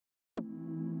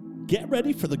Get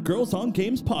ready for the Girls on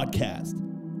Games podcast,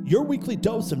 your weekly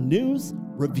dose of news,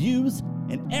 reviews,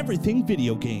 and everything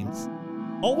video games.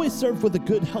 Always served with a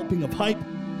good helping of hype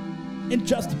and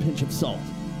just a pinch of salt.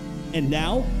 And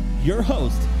now, your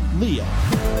host, Leah.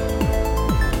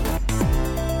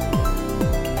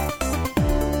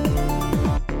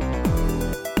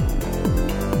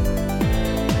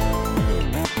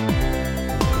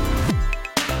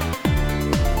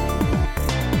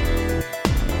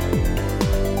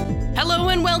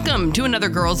 Welcome to another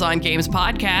Girls on Games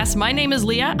podcast. My name is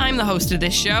Leah. I'm the host of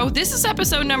this show. This is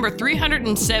episode number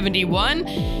 371.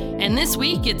 And this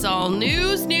week, it's all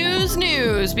news,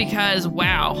 because,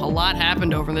 wow, a lot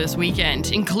happened over this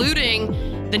weekend,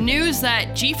 including the news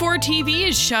that G4 TV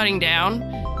is shutting down,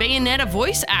 Bayonetta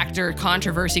voice actor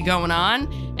controversy going on,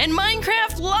 and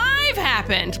Minecraft Live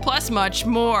happened, plus much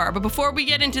more. But before we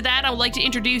get into that, I would like to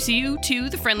introduce you to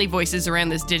the friendly voices around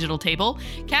this digital table.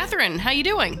 Catherine, how you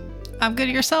doing? I'm good.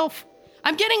 Yourself?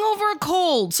 I'm getting over a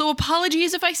cold, so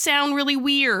apologies if I sound really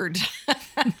weird.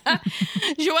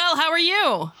 Joelle, how are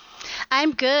you?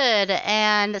 I'm good,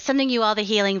 and sending you all the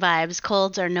healing vibes.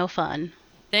 Colds are no fun.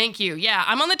 Thank you. Yeah,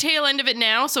 I'm on the tail end of it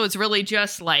now, so it's really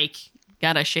just like,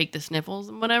 gotta shake the sniffles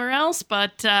and whatever else.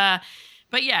 But yeah,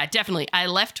 definitely. I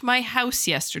left my house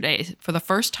yesterday for the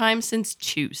first time since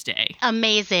Tuesday.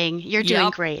 Amazing. You're doing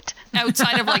great.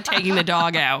 Outside of like taking the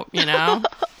dog out, you know?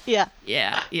 Yeah.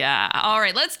 All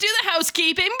right, let's do the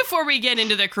housekeeping before we get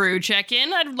into the crew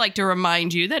check-in. I'd like to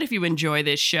remind you that if you enjoy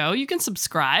this show, you can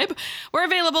subscribe. We're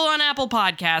available on Apple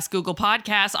Podcasts, Google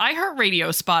Podcasts, iHeartRadio,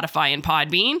 Spotify, and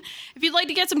Podbean. If you'd like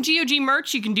to get some GOG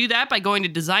merch, you can do that by going to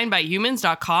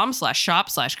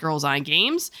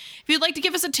designbyhumans.com/shop/girlsongames. If you'd like to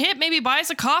give us a tip, maybe buy us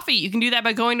a coffee, you can do that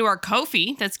by going to our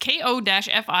Ko-fi. That's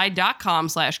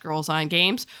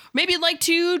ko-fi.com/girlsongames. Maybe you'd like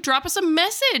to drop us a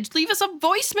message, leave us a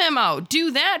voice memo.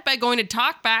 Do that by going to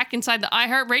TalkBack inside the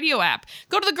iHeartRadio app.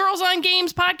 Go to the Girls on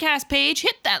Games podcast page,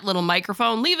 hit that little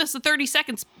microphone, leave us a 30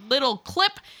 seconds little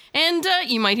clip, and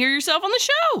you might hear yourself on the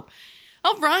show.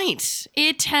 All right.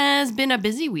 It has been a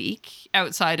busy week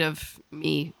outside of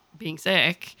me being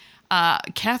sick.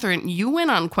 Catherine, you went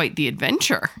on quite the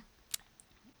adventure.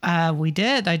 We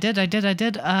did. I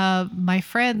did. My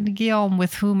friend Guillaume,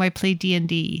 with whom I play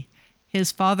D&D,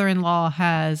 his father-in-law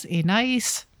has a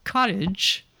nice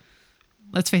cottage.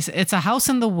 Let's face it, it's a house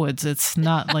in the woods. It's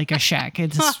not like a shack.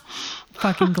 It's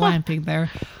fucking glamping there.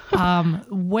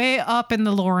 Way up in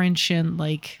the Laurentian,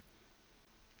 like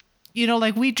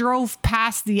we drove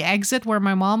past the exit where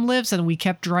my mom lives and we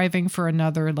kept driving for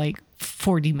another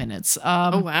 40 minutes.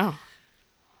 Oh, wow.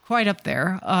 Quite up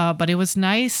there. But it was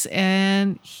nice.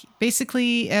 And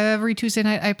basically every Tuesday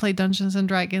night I play Dungeons and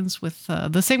Dragons with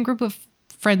the same group of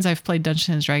friends I've played Dungeons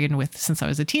and Dragons with since I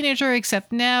was a teenager,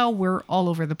 except now we're all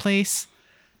over the place.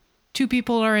 2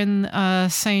 people are in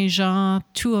Saint-Jean,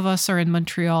 2 of us are in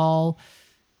Montreal,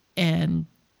 and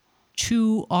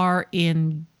 2 are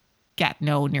in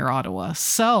Gatineau near Ottawa.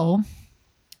 So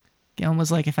Guillaume was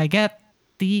like, if I get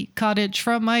the cottage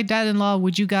from my dad-in-law,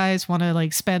 would you guys want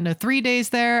to spend 3 days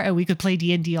there and we could play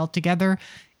D&D all together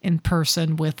in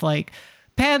person with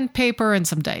pen, paper, and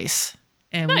some dice?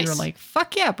 And nice. We were like,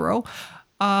 fuck yeah, bro.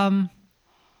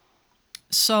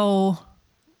 So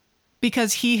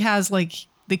because he has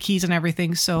the keys and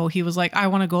everything, so he was like, I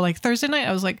want to go Thursday night.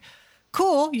 I was like,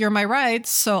 cool, you're my ride,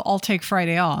 so I'll take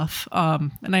Friday off.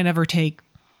 And I never take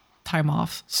time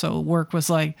off, so work was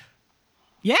like,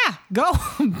 yeah, go.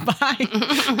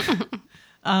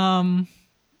 Bye.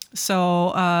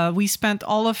 So we spent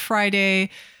all of Friday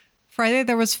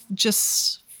there was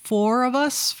just 4 of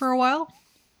us for a while.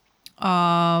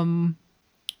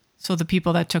 So the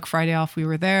people that took Friday off, we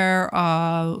were there.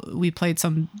 We played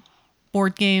some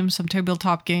board games, some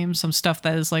tabletop games, some stuff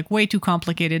that is way too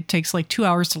complicated. Takes 2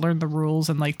 hours to learn the rules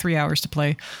and 3 hours to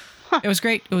play. It was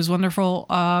great. It was wonderful.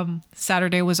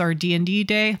 Saturday was our D&D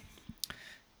day.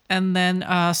 And then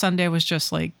Sunday was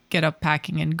just get up,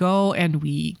 packing, and go. And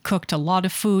we cooked a lot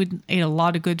of food, ate a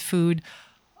lot of good food.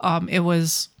 It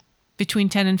was between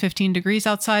 10 and 15 degrees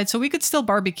outside, so we could still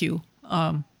barbecue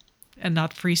and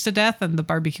not freeze to death. And the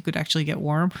barbecue could actually get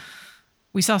warm.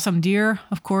 We saw some deer,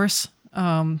 of course,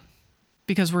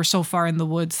 because we're so far in the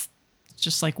woods,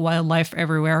 just wildlife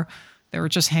everywhere. They were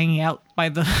just hanging out by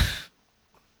the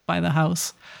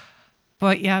house.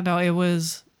 But yeah, no, it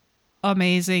was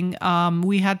amazing.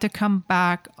 We had to come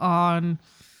back on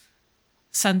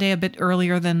Sunday a bit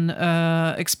earlier than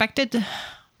expected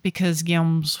because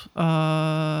Guillaume's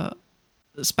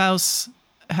spouse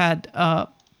had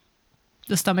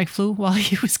the stomach flu while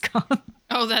he was gone.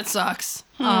 Oh, that sucks.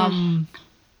 Her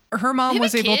mom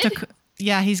was able to.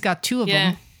 Yeah, he's got 2 of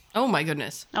them. Oh my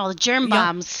goodness. Oh, the germ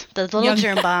bombs. The little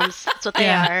germ bombs. That's what they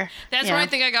are. That's where I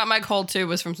think I got my cold too,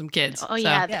 was from some kids. Oh,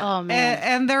 yeah. Oh, man.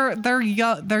 And they're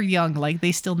young. They're young. Like,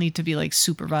 they still need to be like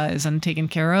supervised and taken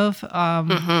care of.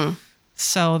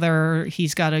 So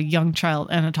he's got a young child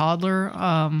and a toddler.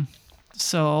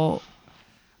 So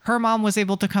her mom was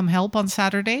able to come help on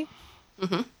Saturday.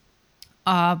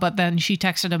 But then she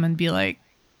texted him and be like,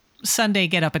 Sunday,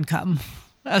 get up and come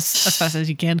as fast as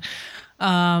you can.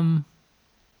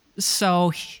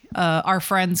 So our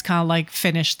friends kind of like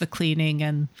finished the cleaning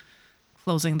and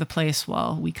closing the place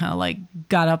while we kind of like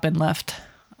got up and left.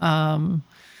 But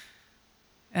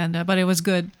it was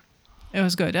good. It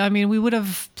was good. I mean, we would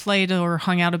have played or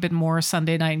hung out a bit more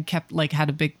Sunday night and had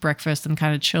a big breakfast and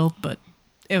kind of chilled, but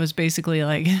it was basically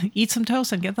like, eat some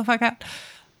toast and get the fuck out.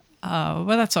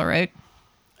 But that's all right.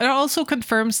 It also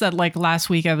confirms that like last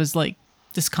week I was like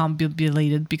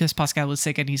discombobulated because Pascal was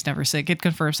sick and he's never sick. It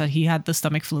confirms that he had the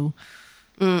stomach flu.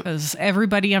 Because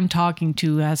everybody I'm talking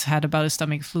to has had about a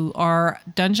stomach flu. Our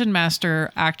dungeon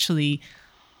master actually,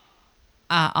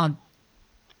 on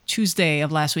Tuesday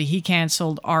of last week, he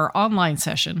canceled our online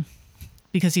session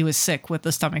because he was sick with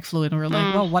the stomach flu. And we were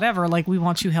like, well, whatever. Like, we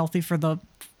want you healthy for the,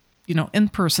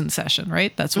 in-person session,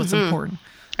 right? That's what's important.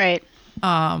 Right.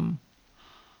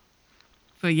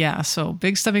 But yeah, so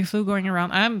big stomach flu going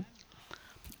around.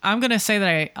 I'm going to say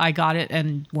that I got it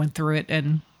and went through it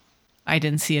and I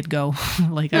didn't see it go.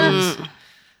 Like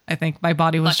I think my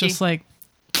body was just like,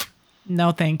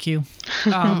 no, thank you.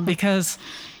 Because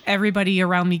everybody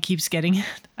around me keeps getting it.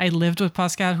 I lived with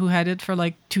Pascal who had it for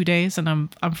like 2 days and I'm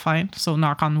fine. So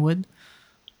knock on wood.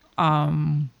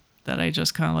 That I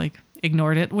just kind of like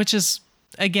ignored it, which is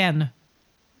again,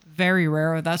 very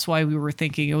rare. That's why we were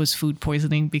thinking it was food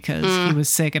poisoning because he was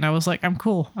sick and I was like, I'm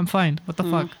cool. I'm fine. What the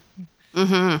fuck?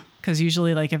 Because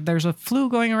usually like if there's a flu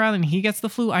going around and he gets the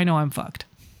flu, I know I'm fucked.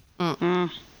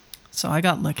 So I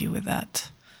got lucky with that.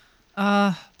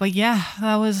 But yeah,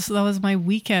 that was my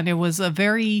weekend. It was a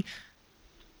very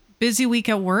busy week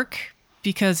at work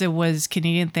because it was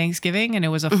Canadian Thanksgiving and it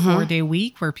was a 4-day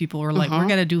week where people were like, we're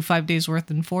going to do 5 days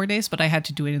worth in 4 days, but I had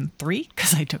to do it in 3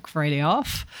 because I took Friday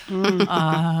off.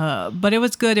 But it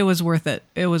was good. It was worth it.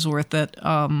 It was worth it.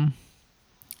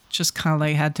 Just kind of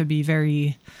like had to be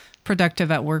very productive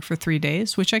at work for 3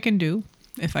 days, which I can do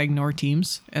if I ignore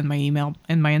Teams and my email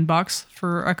and my inbox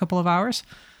for a couple of hours.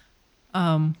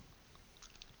 But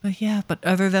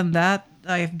other than that,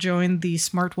 I've joined the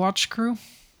smartwatch crew.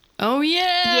 Oh,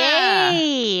 yeah.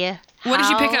 Yay. What did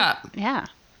you pick up? Yeah.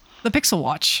 The Pixel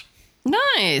Watch.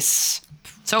 Nice.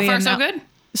 So far, so good?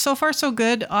 So far, so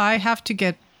good. I have to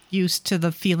get used to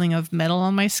the feeling of metal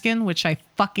on my skin, which I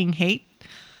fucking hate.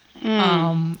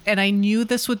 And I knew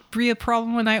this would be a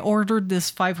problem when I ordered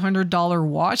this $500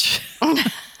 watch.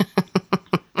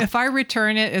 If I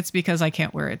return it, it's because I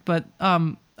can't wear it. But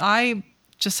I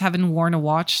just haven't worn a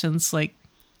watch since like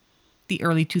the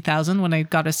early 2000s when I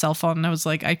got a cell phone and I was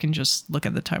like, I can just look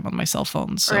at the time on my cell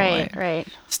phone. So I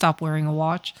stopped wearing a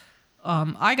watch.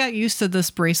 I got used to this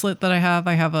bracelet that I have.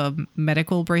 I have a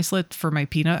medical bracelet for my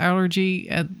peanut allergy.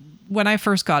 And when I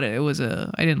first got it,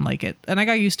 I didn't like it and I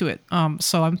got used to it.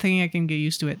 So I'm thinking I can get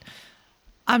used to it.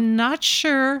 I'm not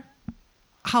sure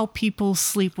how people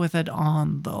sleep with it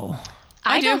on though.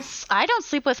 I don't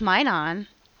sleep with mine on.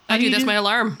 I do. That's my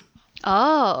alarm.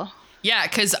 Oh. Yeah,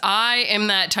 because I am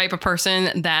that type of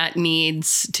person that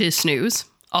needs to snooze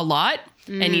a lot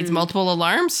and needs multiple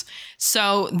alarms.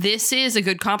 So this is a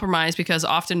good compromise because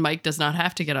often Mike does not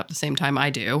have to get up the same time I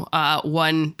do.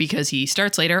 1, because he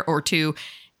starts later, or 2,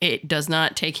 it does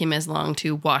not take him as long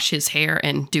to wash his hair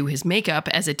and do his makeup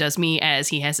as it does me, as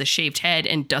he has a shaved head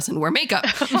and doesn't wear makeup.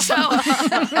 So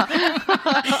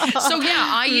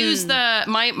yeah, I use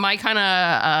my kind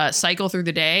of cycle through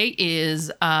the day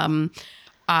is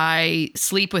I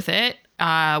sleep with it. When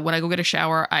I go get a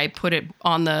shower, I put it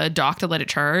on the dock to let it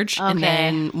charge. Okay. And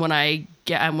then when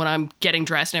I'm getting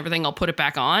dressed and everything, I'll put it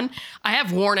back on. I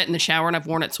have worn it in the shower and I've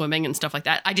worn it swimming and stuff like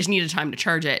that. I just needed time to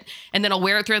charge it. And then I'll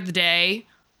wear it throughout the day.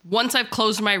 Once I've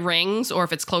closed my rings, or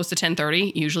if it's close to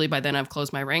 10:30, usually by then I've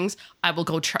closed my rings, I will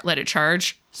go let it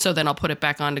charge. So then I'll put it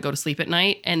back on to go to sleep at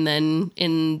night. And then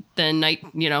in the night,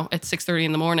 at 6:30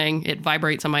 in the morning, it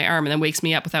vibrates on my arm and then wakes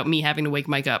me up without me having to wake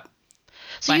Mike up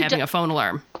by having a phone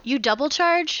alarm. You double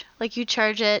charge? Like you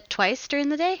charge it twice during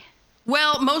the day?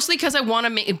 Well, mostly because I want to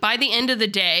make by the end of the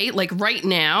day, like right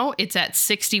now, it's at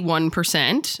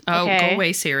 61%. Oh, okay. Go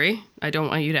away, Siri. I don't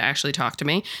want you to actually talk to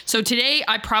me. So today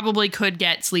I probably could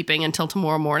get sleeping until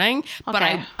tomorrow morning, but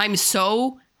I'm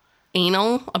so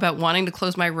anal about wanting to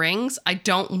close my rings. I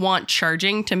don't want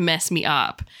charging to mess me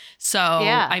up. So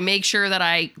I make sure that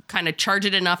I kind of charge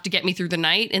it enough to get me through the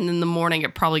night. And in the morning,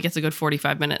 it probably gets a good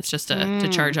 45 minutes just to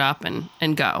charge up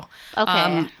and go.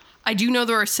 Okay. I do know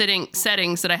there are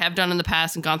settings that I have done in the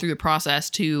past and gone through the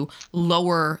process to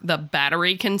lower the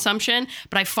battery consumption.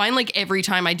 But I find like every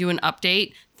time I do an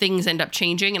update, things end up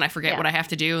changing and I forget what I have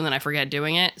to do and then I forget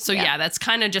doing it. So that's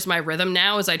kind of just my rhythm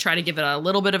now is I try to give it a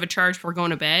little bit of a charge before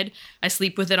going to bed. I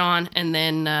sleep with it on and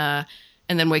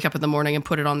then wake up in the morning and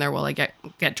put it on there while I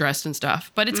get dressed and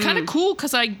stuff. But it's kind of cool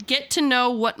because I get to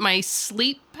know what my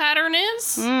sleep pattern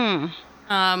is,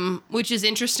 which is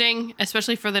interesting,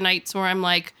 especially for the nights where I'm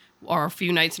like, or a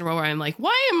few nights in a row where I'm like,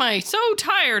 why am I so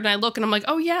tired? And I look and I'm like,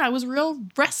 oh yeah, I was real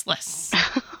restless.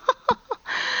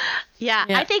 Yeah,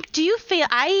 I think, do you feel,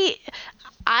 I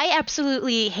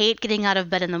absolutely hate getting out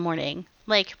of bed in the morning.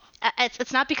 Like,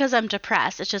 it's not because I'm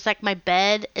depressed. It's just like my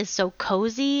bed is so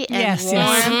cozy and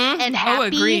warm and happy. Oh,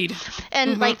 agreed.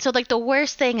 And like the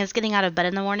worst thing is getting out of bed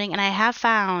in the morning. And I have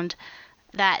found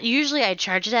that usually I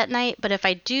charge it at night, but if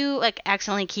I do like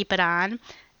accidentally keep it on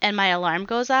and my alarm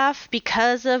goes off,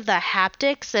 because of the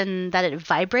haptics and that it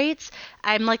vibrates,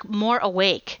 I'm like more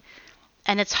awake.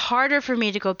 And it's harder for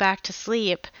me to go back to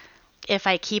sleep if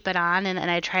I keep it on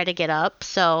and I try to get up.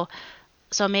 So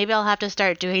maybe I'll have to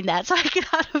start doing that so I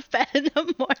get out of bed in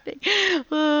the morning.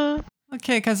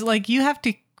 Okay, because like you have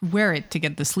to wear it to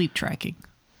get the sleep tracking.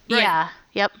 Right. Yeah.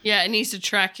 Yep. Yeah, it needs to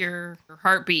track your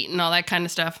heartbeat and all that kind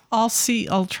of stuff. I'll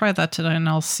try that today and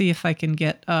I'll see if I can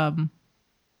get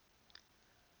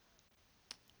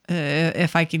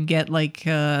like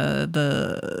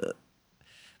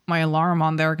my alarm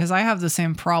on there, because I have the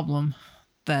same problem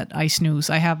that I snooze.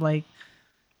 I have like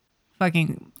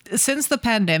fucking since the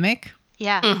pandemic.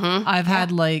 Yeah. I've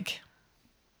had like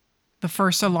the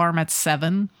first alarm at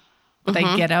 7, but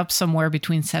I get up somewhere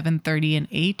between 7:30 and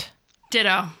 8.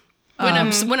 Ditto. When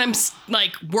I'm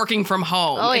like working from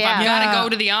home, if I've got to go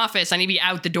to the office, I need to be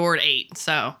out the door at 8.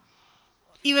 So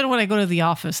even when I go to the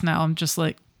office now, I'm just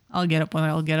like, I'll get up when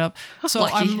I'll get up. So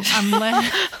Lucky. I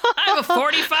have a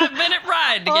 45-minute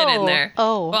ride to get in there.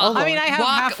 Well, I mean, I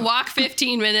have walk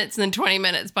 15 minutes and then 20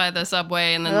 minutes by the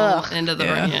subway and then into the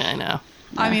room. Yeah, I know.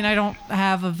 I mean, I don't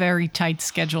have a very tight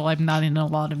schedule. I'm not in a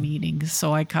lot of meetings,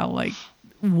 so I kind of like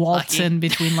waltz in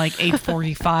between like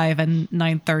 8:45 and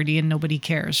 9:30, and nobody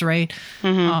cares, right?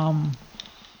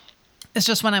 It's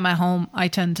just when I'm at home, I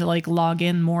tend to like log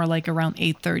in more like around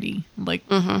 8:30. Like,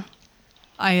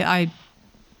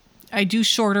 I do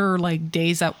shorter like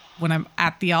days when I'm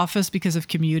at the office because of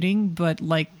commuting, but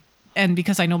like, and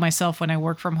because I know myself when I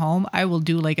work from home, I will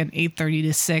do like an 8:30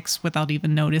 to 6 without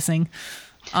even noticing.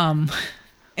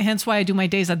 Hence why I do my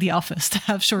days at the office to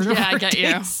have shorter work I get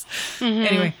days.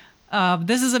 Anyway,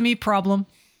 this is a me problem,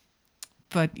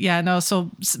 but yeah, no.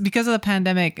 So because of the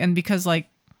pandemic and because like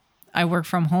I work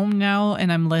from home now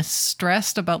and I'm less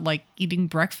stressed about like eating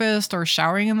breakfast or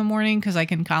showering in the morning, because I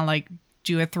can kind of like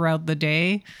do it throughout the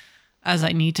day as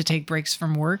I need to take breaks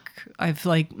from work. I've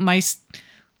like my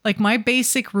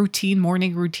basic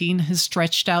morning routine has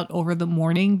stretched out over the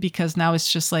morning, because now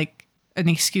it's just like an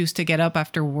excuse to get up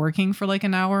after working for like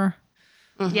an hour.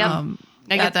 Yep.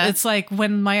 I get that. It's like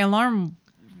when my alarm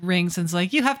rings and it's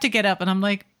like, you have to get up. And I'm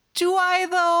like, do I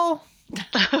though?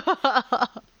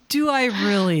 Do I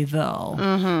really though?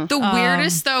 The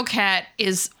weirdest though, Kat,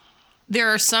 is there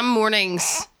are some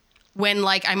mornings when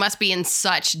like I must be in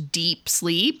such deep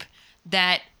sleep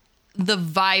that the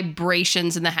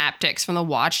vibrations and the haptics from the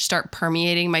watch start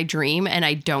permeating my dream and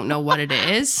I don't know what it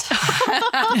is.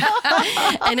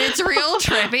 And it's real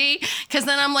trippy, because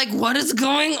then I'm like, what is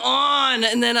going on?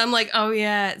 And then I'm like, oh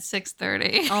yeah, it's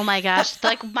 6:30. Oh my gosh.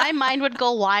 Like my mind would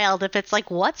go wild if it's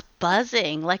like, what's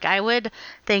buzzing? Like I would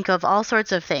think of all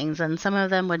sorts of things, and some of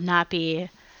them would not be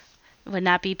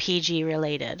PG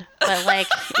related. But like,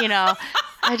 you know,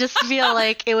 I just feel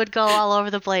like it would go all over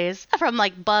the place, from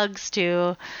like bugs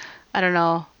to, I don't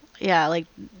know. Yeah, like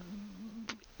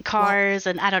cars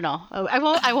and I don't know.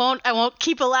 I won't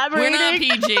keep elaborating. We're not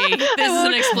PG. This is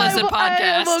an explicit podcast.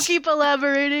 I won't keep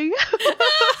elaborating.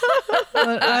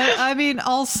 But I mean,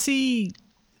 I'll see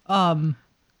how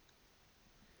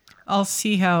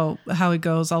it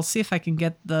goes. I'll see if I can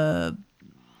get I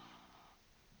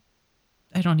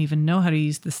don't even know how to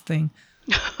use this thing.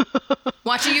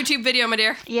 Watch a YouTube video, my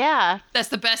dear. Yeah. That's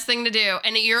the best thing to do.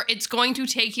 And it's going to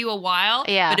take you a while,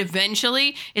 Yeah. but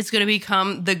eventually it's going to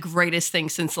become the greatest thing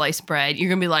since sliced bread. You're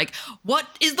going to be like, what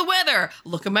is the weather?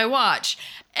 Look at my watch.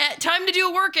 Time to do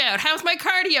a workout. How's my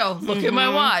cardio? Look at my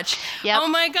watch. Yep. Oh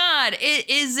my God.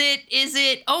 Is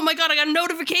it, oh my God, I got a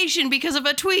notification because of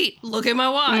a tweet. Look at my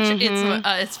watch.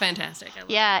 It's fantastic. I love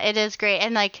it. Yeah, it is great.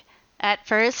 And like at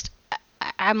first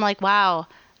I'm like, wow,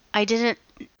 I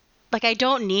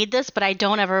don't need this, but I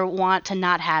don't ever want to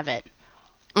not have it.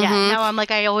 Yeah. Now I'm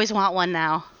like, I always want one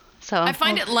now. So I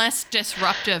find it less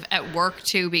disruptive at work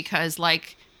too, because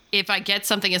like if I get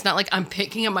something, it's not like I'm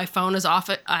picking up my phone as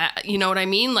often. You know what I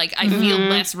mean? Like I feel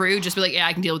less rude. Just be like, yeah,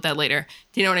 I can deal with that later.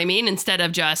 Do you know what I mean? Instead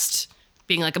of just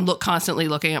being like, I'm constantly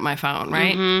looking at my phone,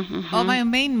 right? Well, my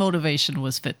main motivation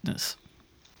was fitness.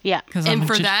 Yeah. And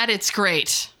for that, it's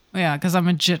great. Yeah, because I'm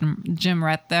a gym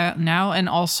rat there now, and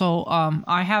also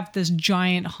I have this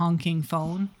giant honking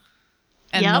phone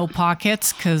and no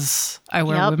pockets because I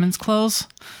wear women's clothes.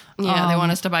 Yeah, they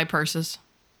want us to buy purses.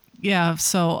 Yeah,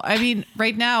 so I mean,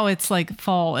 right now it's like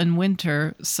fall and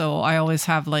winter, so I always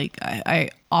have like I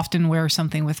often wear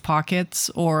something with pockets,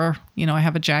 or I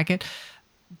have a jacket.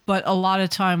 But a lot of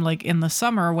time, like in the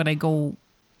summer when I go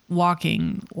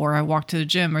walking or I walk to the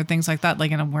gym or things like that,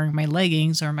 like, and I'm wearing my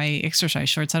leggings or my exercise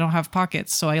shorts, I don't have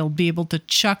pockets, so I'll be able to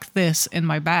chuck this in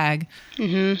my bag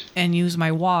and use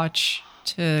my watch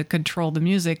to control the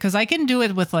music, because I can do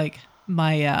it with like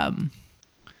my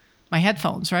my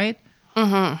headphones, right?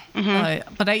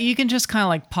 But you can just kind of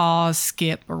like pause,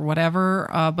 skip, or whatever.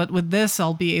 But with this,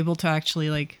 I'll be able to actually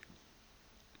like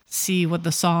see what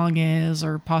the song is,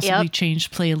 or possibly change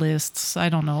playlists. I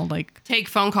don't know, like take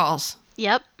phone calls.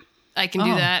 Yep. I can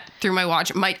do that through my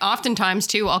watch. Oftentimes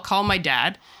too, I'll call my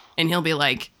dad and he'll be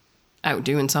like out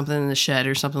doing something in the shed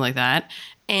or something like that.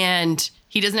 And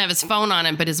he doesn't have his phone on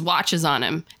him, but his watch is on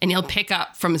him, and he'll pick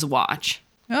up from his watch.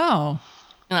 Oh.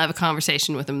 And I'll have a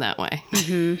conversation with him that way.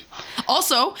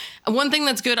 Also, one thing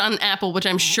that's good on Apple, which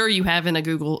I'm sure you have in a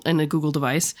Google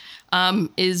device,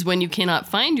 is when you cannot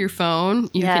find your phone,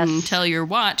 you can tell your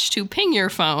watch to ping your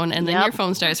phone, and then your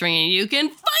phone starts ringing. You can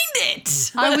find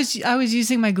it. I was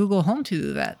using my Google Home to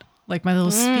do that, like my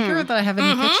little speaker that I have in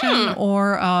the kitchen,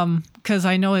 or because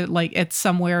I know it, like it's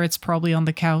somewhere, it's probably on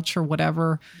the couch or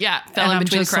whatever. Yeah, fell in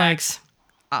between the cracks.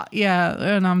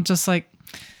 And I'm just like.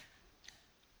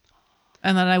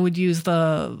 And then I would use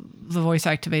the voice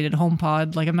activated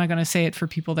HomePod. Like, I'm not going to say it for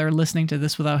people that are listening to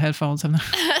this without headphones. I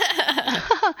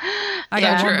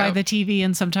got one by the TV,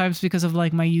 and sometimes because of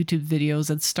like my YouTube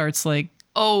videos, it starts like.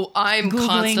 Oh, I'm Googling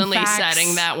constantly facts.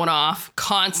 setting that one off.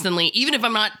 Constantly. Even if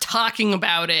I'm not talking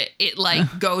about it, it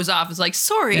like goes off. It's like,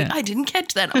 sorry, I didn't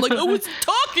catch that. I'm like, I was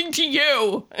talking to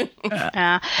you.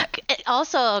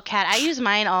 Also, Kat, I use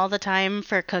mine all the time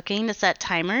for cooking to set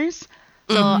timers.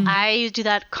 So I do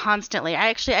that constantly.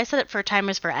 I set it for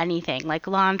timers for anything, like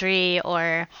laundry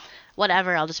or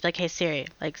whatever. I'll just be like, hey Siri,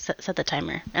 like set the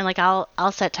timer. And like I'll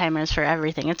set timers for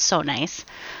everything. It's so nice.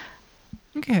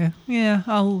 Okay. Yeah.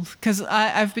 Because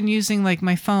I've been using like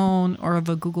my phone or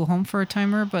the Google Home for a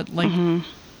timer, but like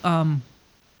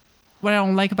what I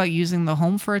don't like about using the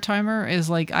Home for a timer is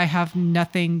like I have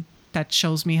nothing that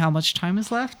shows me how much time is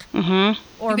left.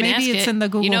 Or maybe it's in the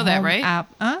Google Home that, right?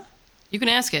 app. Huh? You can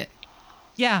ask it.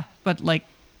 Yeah, but like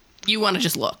you want to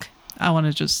just look. I want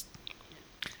to just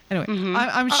anyway.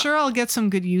 I'm sure I'll get some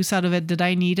good use out of it. Did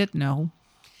I need it? No.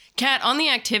 Kat, on the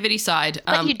activity side,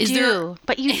 But you do.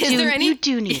 You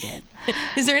do need it.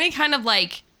 Is there any kind of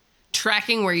like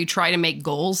tracking where you try to make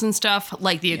goals and stuff,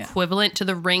 like the equivalent to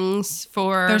the rings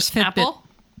for There's Fitbit. Apple?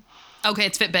 Okay,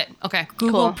 it's Fitbit. Okay,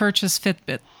 Google purchased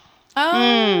Fitbit.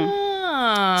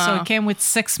 Oh, So it came with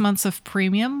 6 months of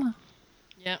premium.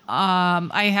 Yeah.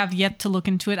 I have yet to look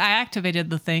into it. I activated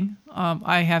the thing.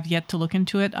 I have yet to look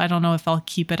into it. I don't know if I'll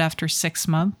keep it after 6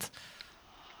 months.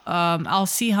 I'll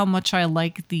see how much I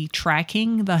like the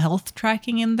tracking, the health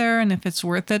tracking in there, and if it's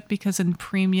worth it, because in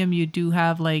premium you do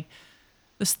have like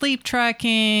the sleep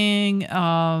tracking,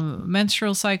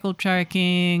 menstrual cycle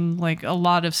tracking, like a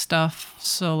lot of stuff.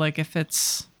 So like if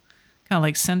it's kind of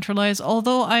like centralized,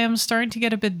 although I am starting to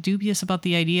get a bit dubious about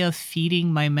the idea of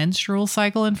feeding my menstrual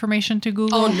cycle information to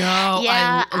Google. Oh no,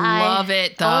 Yeah, I love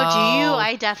it though. Oh, do you?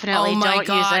 I definitely don't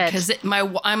use it. Because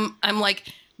I'm like,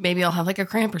 maybe I'll have like a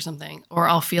cramp or something, or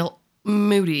I'll feel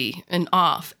moody and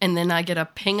off, and then I get a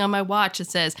ping on my watch that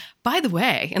says, by the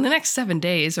way, in the next 7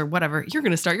 days or whatever, you're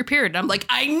going to start your period. And I'm like,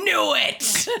 I knew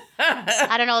it.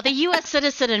 I don't know. The U.S.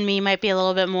 citizen in me might be a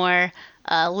little bit more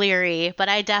leery, but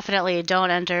I definitely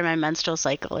don't enter my menstrual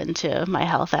cycle into my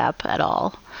health app at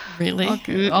all. Really?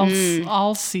 Okay,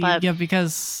 I'll see. But- yeah,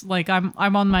 because like I'm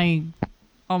on my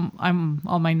I'm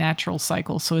on my natural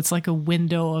cycle, so it's like a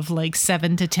window of like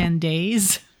 7 to 10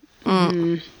 days.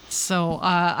 So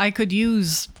I could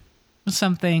use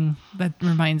something that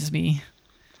reminds me.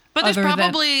 But there's Other than-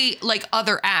 probably like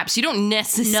other apps. You don't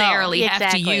necessarily have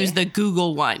to exactly. use the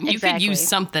Google one. You could use Exactly.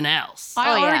 something else.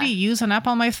 I Oh, yeah. already use an app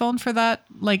on my phone for that.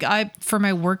 Like for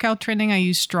my workout training, I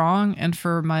use Strong, and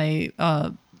for my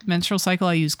menstrual cycle,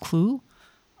 I use Clue.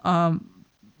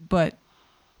 But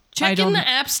Check don't- in the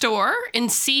App Store and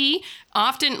see.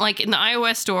 Often, like in the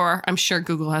iOS store, I'm sure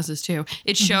Google has this too.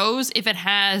 It shows if it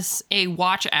has a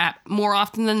watch app. More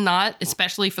often than not,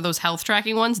 especially for those health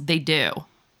tracking ones, they do.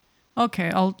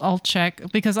 okay, I'll check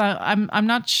because I'm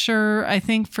not sure. I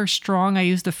think for Strong, I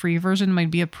use the free version. It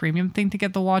might be a premium thing to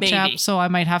get the watch Maybe. app, so I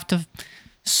might have to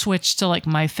switch to like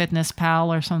MyFitnessPal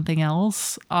or something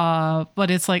else. But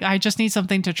it's like I just need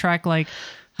something to track like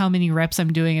how many reps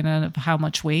I'm doing and how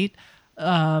much weight.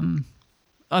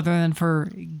 Other than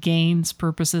for gains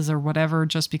purposes or whatever,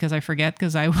 just because I forget,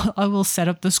 because I will set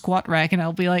up the squat rack and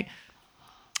I'll be like,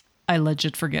 I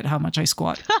legit forget how much I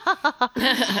squat.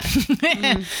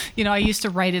 You know, I used to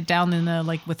write it down in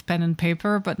like with pen and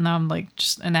paper, but now I'm like,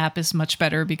 just an app is much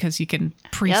better because you can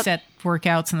preset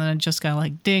workouts and then I just kind of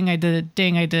like, ding, I did it,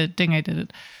 ding, I did it, ding, I did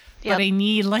it. Yep. But I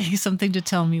need like something to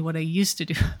tell me what I used to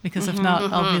do because if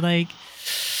not, I'll be like,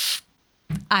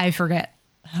 I forget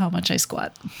how much I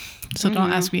squat. So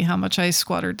don't ask me how much I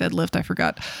squat or deadlift. I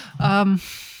forgot.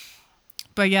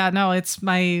 But yeah, no, it's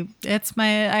my,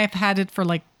 I've had it for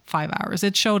like 5 hours.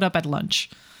 It showed up at lunch.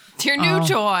 It's your new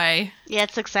toy. Yeah,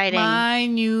 it's exciting. My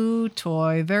new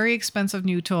toy, very expensive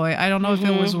new toy. I don't know if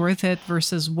it was worth it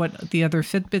versus what the other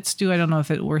Fitbits do. I don't know if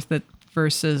it worth it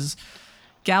versus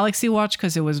Galaxy Watch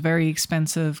because it was very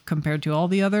expensive compared to all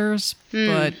the others.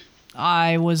 But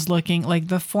I was looking like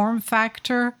the form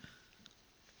factor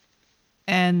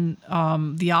and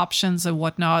the options and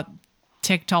whatnot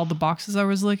ticked all the boxes I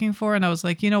was looking for. And I was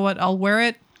like, you know what? I'll wear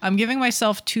it. I'm giving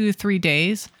myself 2 to 3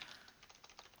 days.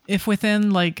 If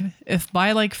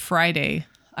by like Friday,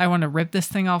 I want to rip this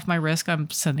thing off my wrist, I'm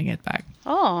sending it back.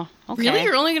 Oh, okay. Really?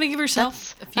 You're only going to give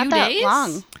yourself That's a few not that days?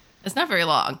 long. It's not very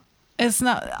long. It's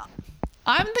not.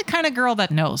 I'm the kind of girl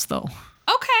that knows, though.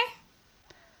 Okay.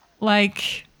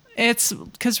 Like, it's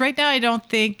because right now I don't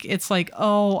think it's like,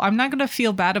 oh, I'm not going to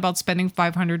feel bad about spending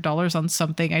 $500 on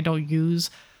something I don't use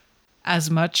as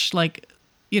much. Like,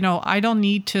 you know, I don't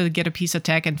need to get a piece of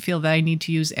tech and feel that I need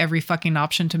to use every fucking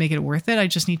option to make it worth it. I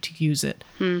just need to use it.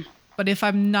 But if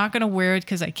I'm not going to wear it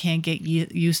because I can't get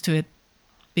used to it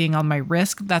being on my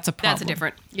wrist, that's a problem. That's a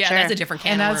different. Yeah, Sure. that's a different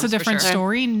can And of that's a worms, for different sure.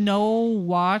 story. No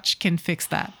watch can fix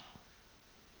that.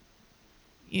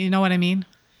 You know what I mean?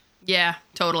 Yeah,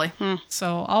 totally.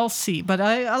 So I'll see. But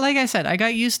I like I said, I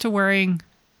got used to wearing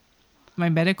my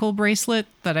medical bracelet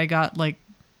that I got like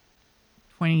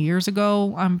 20 years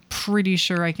ago. I'm pretty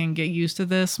sure I can get used to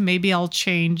this. Maybe I'll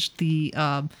change the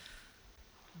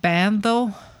band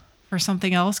though for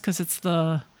something else because it's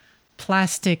the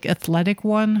plastic athletic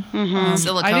one.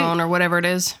 Silicone or whatever it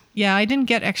is. Yeah, I didn't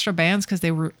get extra bands because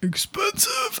they were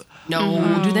expensive.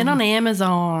 No, do that on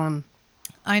Amazon.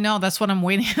 I know. That's what I'm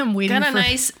waiting. I'm waiting Got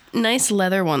a for. nice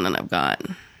leather one that I've got.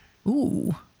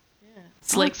 Ooh.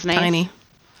 It's like that's nice. tiny,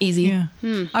 easy. Yeah.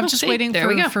 I'm just see, waiting there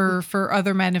we go. for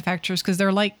other manufacturers because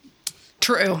they're like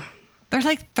True.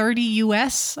 30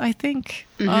 US, I think,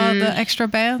 the extra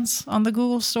bands on the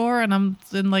Google store, and I'm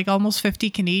in like almost 50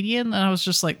 Canadian, and I was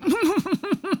just like,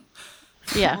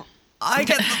 Yeah. I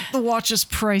get the watch is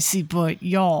pricey, but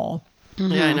y'all,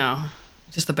 Yeah, I know.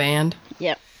 Just the band.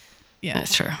 Yep. yeah,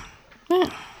 That's true. Yeah.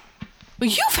 Well,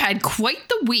 you've had quite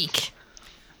the week.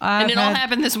 And it all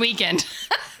happened this weekend.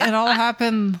 It all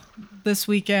happened this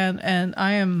weekend, and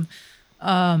I am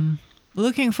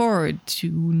looking forward to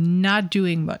not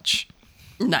doing much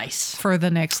Nice. for the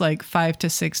next like 5 to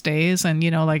 6 days. And, you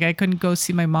know, like I couldn't go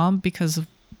see my mom because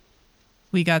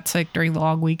we got sick during the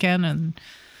long weekend. And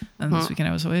this weekend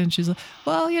I was away. And she's like,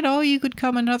 well, you know, you could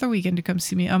come another weekend to come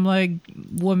see me. I'm like,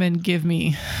 woman, give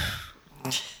me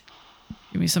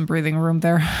some breathing room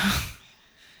there.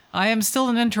 I am still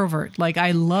an introvert. Like,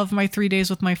 I love my 3 days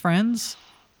with my friends.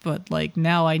 But, like,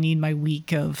 now I need my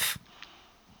week of,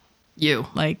 You.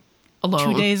 like,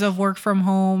 Alone. 2 days of work from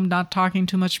home, not talking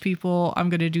to much people. I'm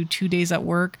going to do 2 days at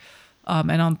work.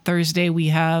 And on Thursday, we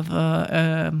have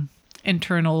an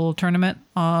internal tournament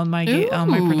on my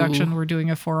Ooh. production. We're doing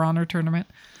a For Honor tournament.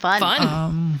 Fun.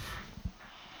 Fun.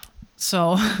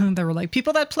 So they were like,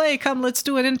 people that play, come, let's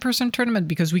do an in-person tournament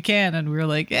because we can. And we were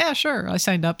like, yeah, sure. I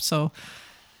signed up. So,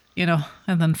 and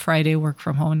then Friday work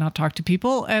from home and not talk to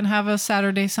people and have a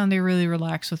Saturday, Sunday really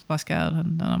relax with Pascal.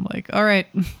 And then I'm like, all right.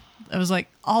 I was like,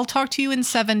 I'll talk to you in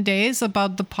 7 days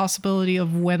about the possibility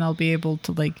of when I'll be able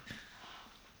to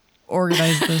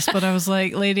organize this. But I was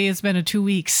like, lady, it's been 2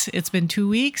 weeks. It's been 2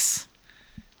 weeks.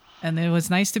 And it was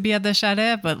nice to be at the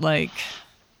chalet, but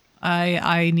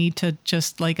I need to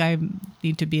just I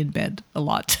need to be in bed a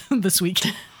lot this week.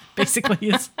 Basically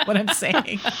is what I'm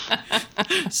saying.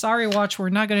 Sorry, Watch. We're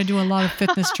not going to do a lot of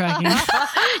fitness tracking.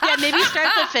 Yeah, maybe start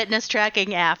the fitness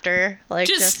tracking after.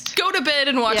 Just go to bed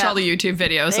and watch all the YouTube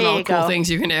videos and all the cool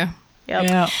things you can do. Yep.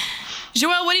 Yeah.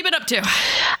 Joelle, what have you been up to?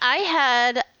 I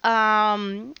had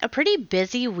a pretty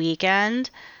busy weekend.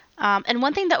 And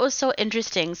one thing that was so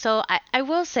interesting. So I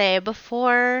will say,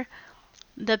 before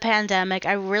the pandemic,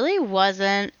 I really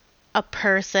wasn't a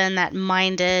person that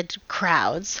minded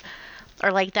crowds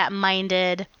or that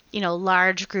minded,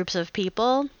 large groups of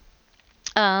people.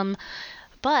 But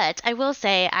I will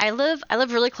say I live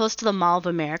really close to the Mall of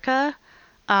America.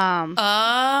 So I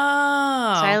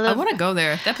want to go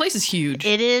there. That place is huge.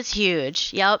 It is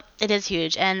huge. Yep, it is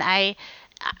huge. And I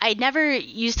never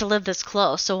used to live this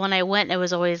close, so when I went, it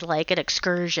was always like an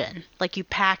excursion. You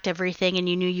packed everything and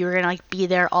you knew you were gonna be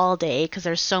there all day because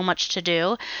there's so much to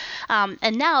do.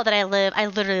 And now that I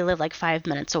literally live 5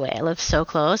 minutes away. I live so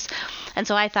close, and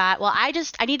so I thought, well, I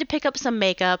need to pick up some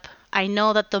makeup. I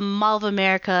know that the Mall of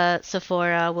America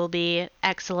Sephora will be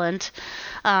excellent.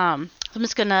 I'm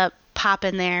just gonna pop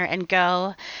in there and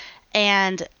go.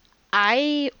 And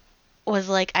I was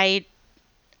I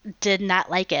did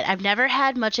not like it. I've never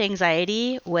had much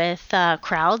anxiety with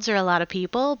crowds or a lot of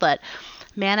people, but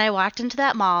man, I walked into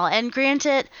that mall, and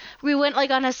granted, we went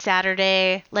on a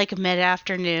Saturday,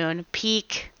 mid-afternoon,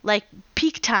 peak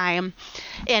time,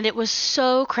 and it was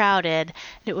so crowded,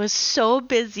 it was so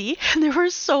busy, and there were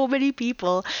so many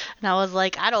people, and I was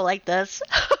like, I don't like this.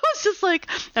 I was just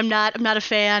I'm not a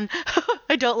fan.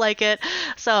 I don't like it.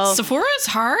 So Sephora is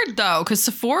hard though, because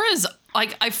Sephora is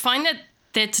I find that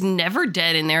that's never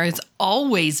dead in there. It's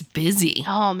always busy.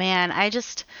 Oh man, I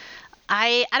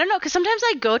don't know, because sometimes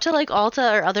I go to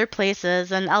Ulta or other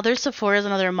places and other Sephoras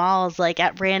and other malls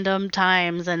at random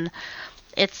times, and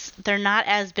they're not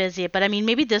as busy. But I mean,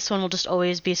 maybe this one will just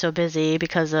always be so busy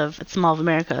because of it's Mall of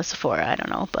America Sephora. I don't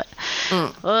know, but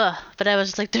but I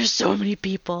was just there's so many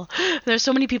people. There's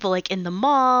so many people in the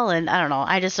mall, and I don't know.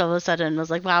 I just all of a sudden was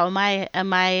wow, I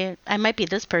might be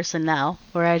this person now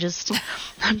where I just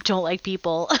don't like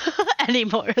people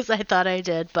anymore as I thought I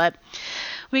did. But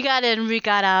we got in, we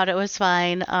got out. It was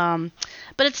fine.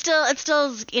 But it's still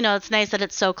it's nice that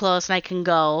it's so close and I can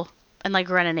go and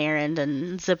run an errand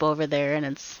and zip over there, and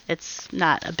it's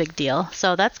not a big deal.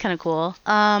 So that's kind of cool.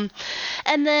 And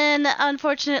then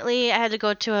unfortunately I had to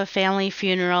go to a family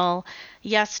funeral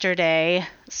yesterday,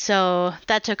 so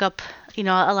that took up a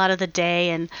lot of the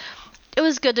day, and it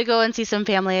was good to go and see some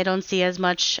family I don't see as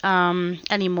much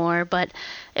anymore, but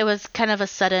it was kind of a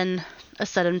sudden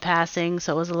passing,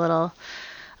 so it was a little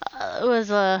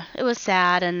it was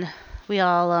sad, and we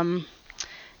all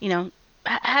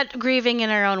had grieving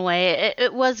in our own way.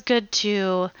 It was good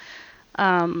to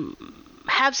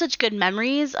have such good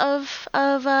memories of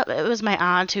it was my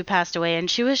aunt who passed away, and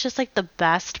she was just the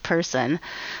best person.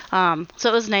 So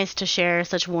it was nice to share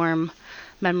such warm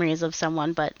memories of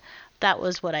someone, but that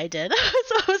was what I did.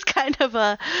 So it was kind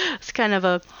of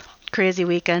a crazy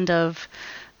weekend of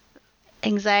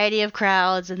anxiety of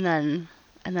crowds and then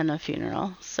a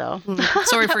funeral. So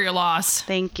sorry for your loss.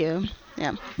 Thank you.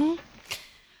 Yeah.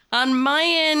 On my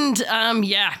end,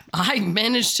 I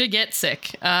managed to get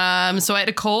sick. So I had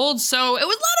a cold. So it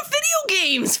was a lot of video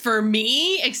games for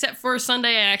me, except for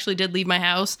Sunday. I actually did leave my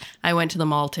house. I went to the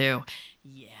mall too.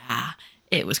 Yeah,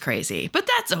 it was crazy, but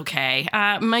that's okay.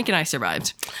 Mike and I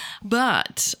survived.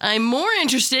 But I'm more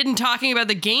interested in talking about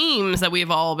the games that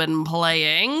we've all been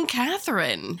playing.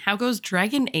 Catherine, how goes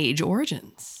Dragon Age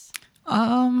Origins?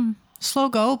 Slow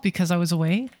go because I was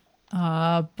away.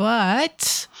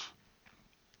 But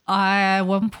at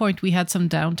one point we had some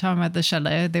downtime at the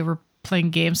chalet. They were playing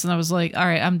games and I was like, all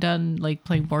right, I'm done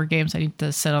playing board games. I need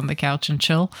to sit on the couch and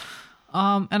chill.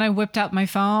 And I whipped out my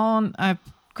phone. I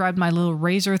grabbed my little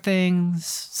Razer things,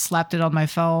 slapped it on my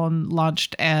phone,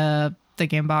 launched the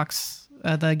Game Pass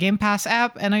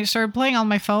app, and I started playing on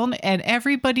my phone, and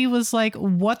everybody was like,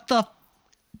 what the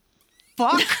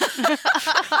fuck?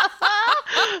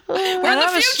 We're in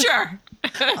the future.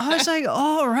 I was like,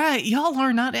 all right, y'all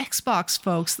are not Xbox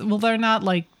folks. Well, they're not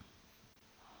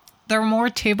they're more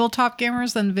tabletop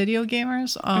gamers than video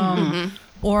gamers.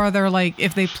 or they're like,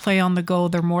 if they play on the go,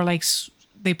 they're more like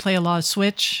they play a lot of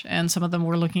Switch, and some of them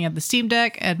were looking at the Steam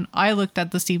Deck, and I looked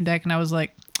at the Steam Deck and I was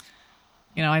like,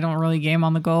 I don't really game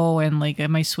on the go, and like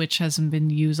my Switch hasn't been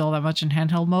used all that much in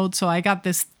handheld mode, so I got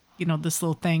this, this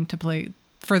little thing to play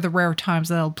for the rare times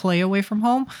that I'll play away from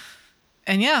home.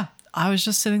 And yeah, I was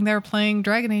just sitting there playing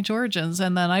Dragon Age Origins,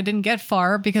 and then I didn't get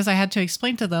far because I had to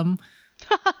explain to them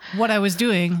what I was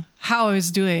doing, how I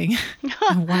was doing,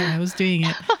 and why I was doing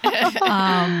it.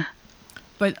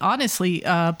 But honestly,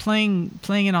 playing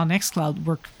it on xCloud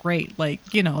worked great. Like,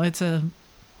 it's a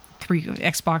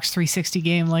Xbox 360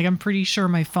 game. Like, I'm pretty sure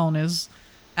my phone is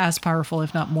as powerful,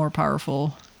 if not more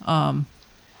powerful, than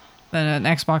an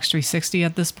Xbox 360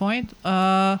 at this point.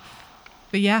 But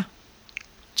yeah,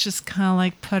 just kind of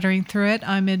like puttering through it.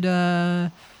 I'm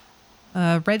in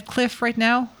Red Cliff right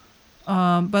now.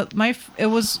 But it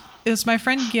was my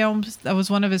friend Guillaume. That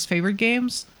was one of his favorite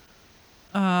games.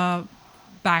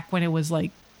 Back when it was like,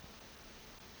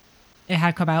 it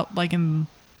had come out like in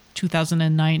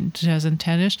 2009,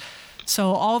 2010-ish.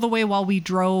 So all the way while we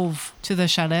drove to the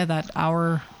chalet, that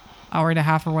hour and a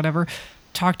half or whatever,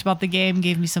 talked about the game,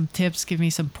 gave me some tips, gave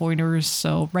me some pointers.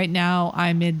 So right now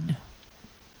I'm in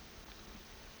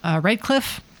Red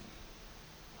Cliff,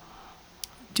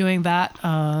 doing that,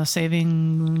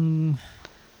 saving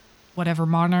whatever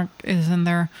monarch is in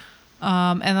there.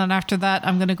 And then after that,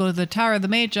 I'm going to go to the Tower of the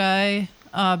Magi,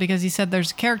 because he said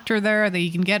there's a character there that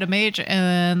you can get, a mage,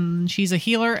 and she's a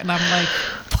healer. And I'm like,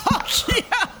 fuck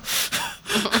yeah!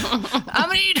 I'm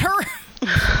going to eat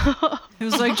her! He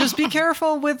was like, just be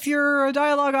careful with your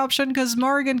dialogue option because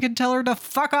Morrigan can tell her to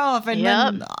fuck off, and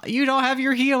then you don't have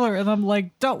your healer. And I'm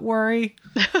like, don't worry.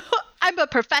 I'm a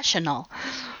professional.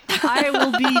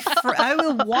 I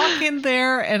will walk in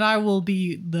there and I will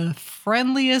be the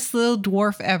friendliest little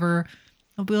dwarf ever.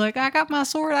 I'll be like, I got my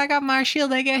sword, I got my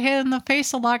shield, I get hit in the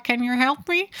face a lot. Can you help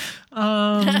me?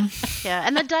 Yeah,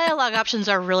 and the dialogue options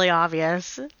are really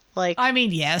obvious. Like, I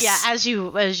mean, yes. Yeah, as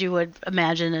you would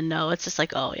imagine and know. It's just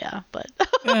like, oh yeah, but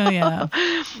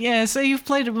yeah. So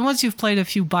once you've played a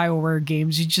few BioWare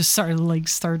games, you just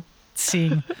start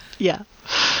seeing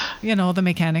the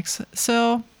mechanics.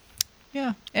 So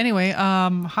yeah. Anyway,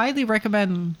 highly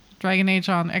recommend Dragon Age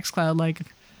on xCloud. Like,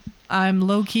 I'm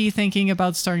low-key thinking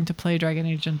about starting to play Dragon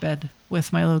Age in bed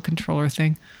with my little controller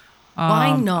thing.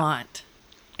 Why not?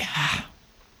 Yeah.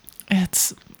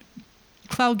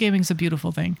 Cloud gaming's a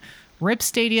beautiful thing. RIP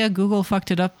Stadia, Google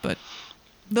fucked it up, but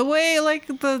the way, like,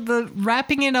 the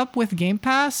wrapping it up with Game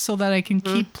Pass so that I can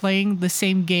keep playing the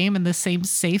same game and the same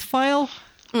save file,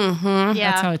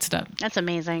 that's how it's done. That's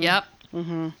amazing. Yep.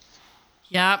 Mm-hmm.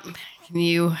 Yep. Can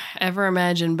you ever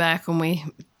imagine back when we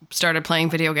started playing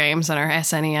video games on our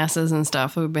SNESs and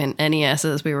stuff, we've been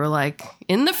NESs, we were like,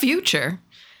 in the future,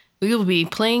 we will be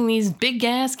playing these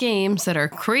big-ass games that are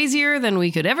crazier than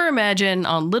we could ever imagine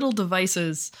on little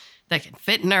devices that can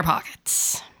fit in our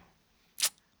pockets.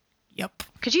 Yep.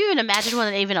 Could you even imagine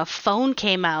when even a phone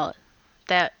came out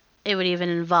that it would even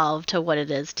evolve to what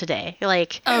it is today?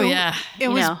 Like, oh yeah, it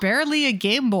was barely a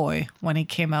Game Boy when it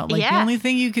came out. Like, the only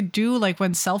thing you could do, like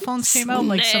when cell phones came out,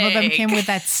 like some of them came with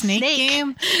that snake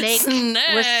game. Snake.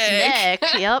 With Snake.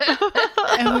 Yep.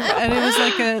 and it was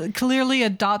like clearly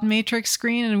a dot matrix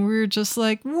screen, and we were just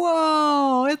like,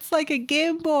 whoa, it's like a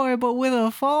Game Boy but with a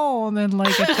phone. And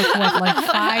like it took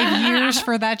 5 years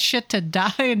for that shit to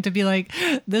die and to be like,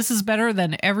 this is better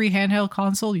than every handheld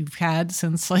console you've had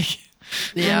since like.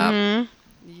 Yeah.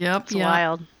 Mm-hmm. Yep. It's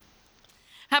wild.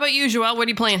 How about you, Joelle? What are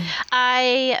you playing?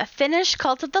 I finished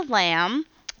Cult of the Lamb.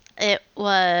 It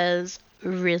was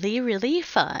really, really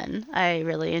fun. I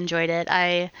really enjoyed it.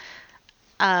 I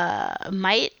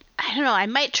might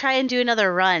try and do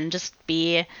another run. Just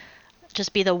be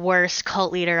the worst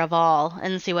cult leader of all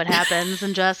and see what happens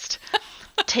and just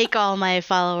take all my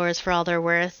followers for all they're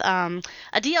worth. A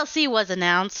DLC was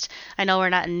announced. I know we're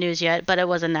not in news yet, but it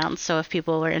was announced. So if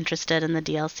people were interested in the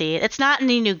DLC, it's not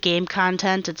any new game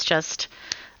content. It's just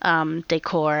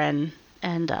decor and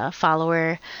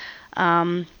follower.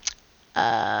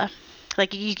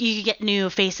 Like you get new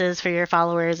faces for your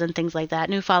followers and things like that,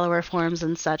 new follower forms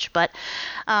and such. But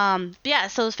yeah,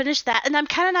 so finished that, and I'm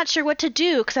kind of not sure what to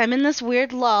do because I'm in this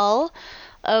weird lull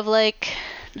of like,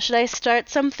 should I start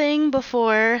something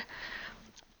before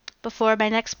my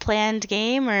next planned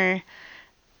game or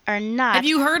not? Have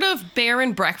you heard of Bear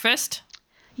and Breakfast?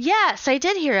 Yes, I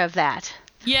did hear of that.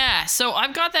 Yeah, so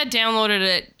I've got that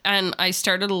downloaded and I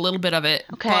started a little bit of it.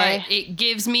 Okay. But it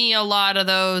gives me a lot of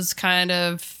those kind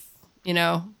of,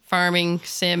 farming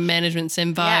sim, management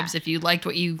sim vibes if you liked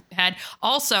what you had.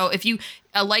 Also, if you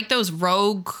like those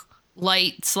rogue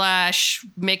light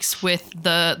 / mix with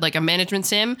the like a management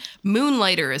sim.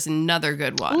 Moonlighter is another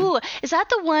good one. Ooh, is that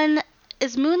the one?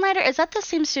 Is Moonlighter? Is that the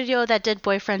same studio that did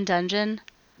Boyfriend Dungeon?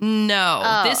 No,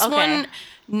 Oh, this okay. one.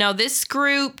 No, this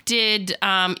group did.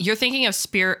 You're thinking of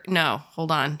Spirit. No,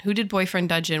 hold on. Who did Boyfriend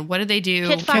Dungeon? What did they do?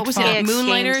 Hitfox What was it? AX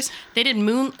Moonlighters. Games. They did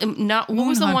Moon. Not what Moon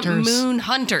was the Hunters. one? Moon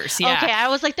Hunters. Yeah. Okay, I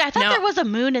was like, I thought No. there was a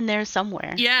moon in there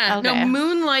somewhere. Yeah, Okay. no,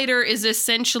 Moonlighter is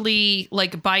essentially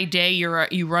like by day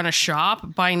you run a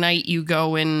shop, by night you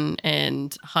go in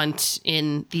and hunt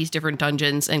in these different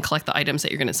dungeons and collect the items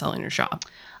that you're going to sell in your shop.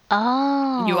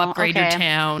 Oh, You upgrade your okay.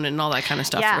 town and all that kind of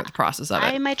stuff Yeah. throughout the process of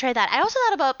I it. might try that. I also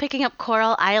thought about picking up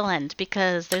Coral Island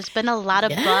because there's been a lot of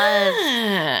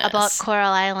buzz about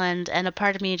Coral Island, and a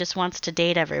part of me just wants to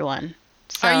date everyone.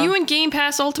 So, Are you in Game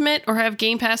Pass Ultimate or have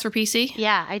Game Pass for PC?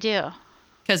 Yeah, I do.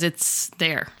 Because it's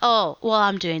there. Oh, well,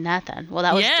 I'm doing that then. Well,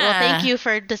 that was. Yeah. Well, thank you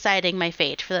for deciding my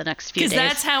fate for the next few Because days.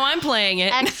 that's how I'm playing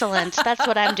it. Excellent. That's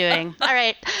what I'm doing. All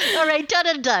right. Done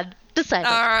and done. Decided.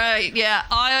 All right, yeah.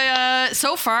 I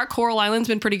so far Coral Island's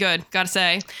been pretty good, gotta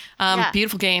say. Yeah.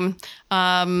 Beautiful game.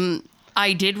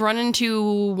 I did run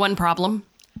into one problem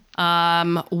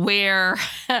where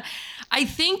I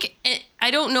think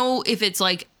I don't know if it's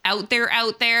like out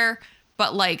there,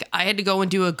 but like I had to go and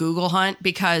do a Google hunt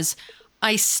because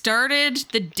I started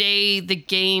the day the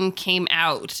game came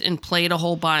out and played a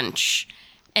whole bunch,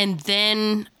 and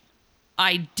then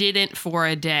I didn't for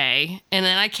a day, and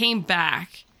then I came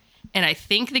back. And I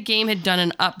think the game had done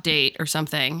an update or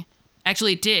something.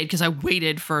 Actually, it did because I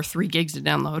waited for 3 gigs to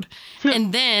download.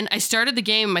 And then I started the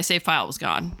game and my save file was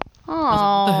gone. Oh.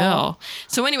 What the hell?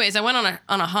 So anyways, I went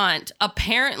on a hunt.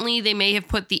 Apparently, they may have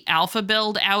put the alpha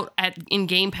build out in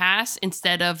Game Pass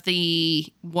instead of the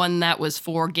one that was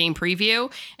for game preview,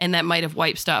 and that might have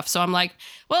wiped stuff. So I'm like,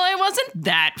 well, it wasn't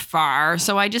that far,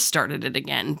 so I just started it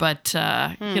again. But,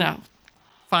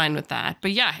 fine with that.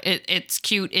 But yeah, it's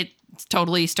cute. It's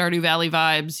totally Stardew Valley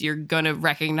vibes. You're going to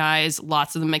recognize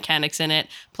lots of the mechanics in it,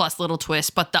 plus little twists.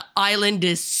 But the island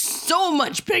is so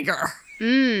much bigger.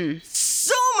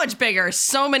 So much bigger.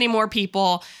 So many more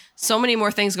people. So many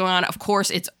more things going on. Of course,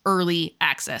 it's early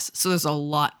access. So there's a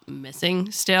lot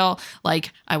missing still.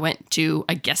 Like I went to,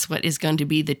 I guess what is going to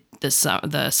be the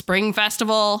spring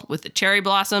festival with the cherry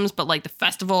blossoms. But like the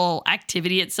festival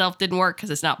activity itself didn't work because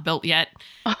it's not built yet.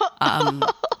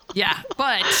 Yeah,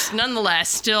 but nonetheless,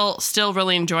 still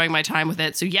really enjoying my time with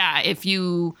it. So yeah, if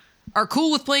you are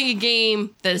cool with playing a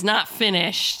game that is not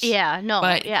finished, Yeah. No.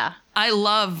 but Yeah. I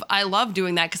love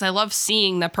doing that because I love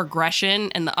seeing the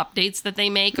progression and the updates that they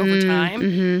make over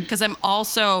time. Because I'm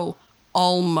also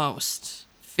almost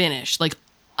finished. Like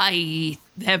I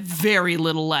have very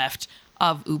little left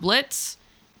of Ooblets,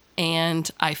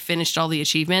 and I finished all the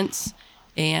achievements.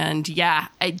 And yeah,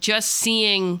 just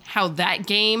seeing how that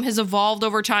game has evolved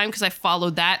over time, because I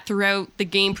followed that throughout the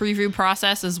game preview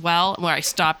process as well, where I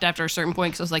stopped after a certain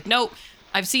point because I was like, nope,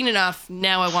 I've seen enough.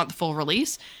 Now I want the full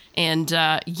release. And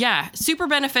yeah, super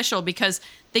beneficial because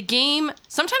the game,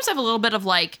 sometimes I have a little bit of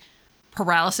like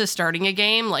paralysis starting a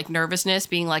game, like nervousness,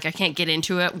 being like, I can't get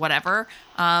into it, whatever.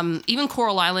 Even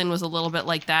Coral Island was a little bit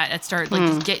like that. It started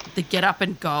like to get up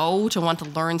and go, to want to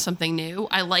learn something new.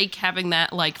 I like having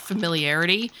that like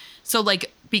familiarity. So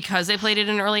like, because I played it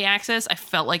in early access, I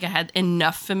felt like I had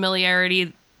enough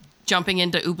familiarity jumping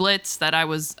into Ooblets that I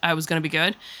was going to be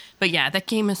good. But yeah, that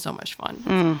game is so much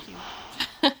fun.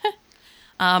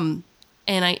 And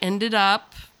I ended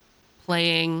up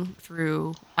playing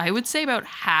through, I would say, about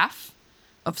half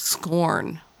of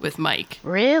Scorn with Mike.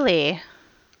 Really?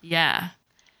 Yeah.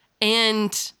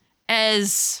 And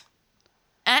as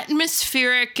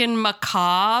atmospheric and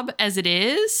macabre as it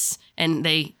is, and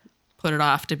they put it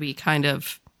off to be kind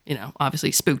of,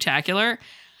 obviously spooktacular,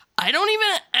 I don't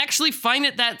even actually find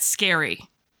it that scary.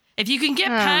 If you can get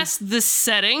past the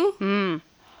setting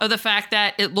of the fact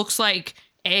that it looks like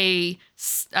a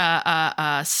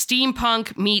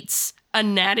steampunk meets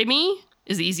anatomy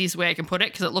is the easiest way I can put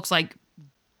it, because it looks like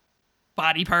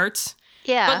body parts.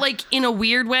 Yeah. But like in a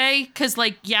weird way, because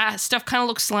like, yeah, stuff kind of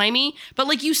looks slimy, but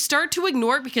like you start to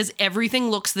ignore it because everything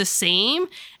looks the same.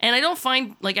 And I don't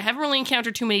find, like, I haven't really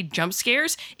encountered too many jump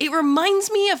scares. It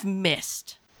reminds me of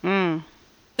Myst.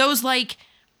 Those like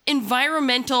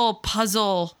environmental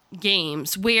puzzle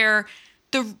games where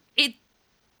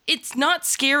it's not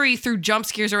scary through jump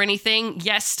scares or anything.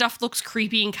 Yes, stuff looks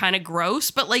creepy and kind of gross,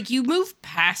 but like you move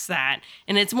past that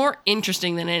and it's more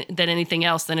interesting than anything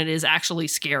else than it is actually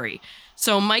scary.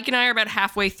 So Mike and I are about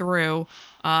halfway through.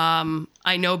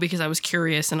 I know because I was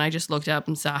curious and I just looked up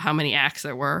and saw how many acts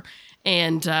there were,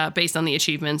 and based on the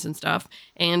achievements and stuff.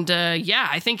 And yeah,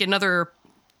 I think another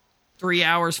 3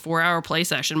 hours, 4 hour play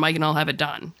session. Mike and I'll have it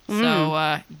done.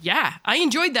 So yeah, I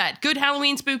enjoyed that. Good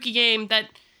Halloween spooky game that,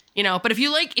 but if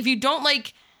you don't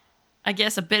like, I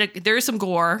guess there is some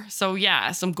gore. So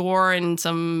yeah, some gore and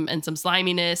some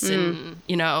sliminess and,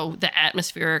 the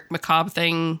atmospheric macabre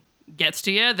thing gets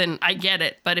to you, then I get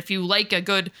it. But if you like a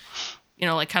good,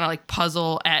 like kind of like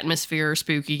puzzle atmosphere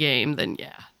spooky game, then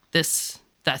yeah, that's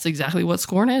exactly what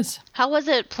Scorn is. How was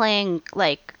it playing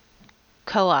like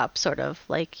co-op, sort of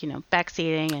like,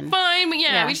 backseating and fine? But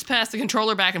yeah, we just pass the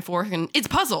controller back and forth, and it's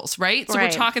puzzles, right? So we're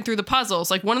talking through the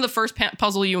puzzles. Like one of the first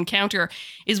puzzle you encounter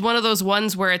is one of those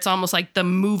ones where it's almost like the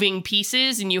moving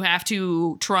pieces, and you have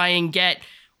to try and get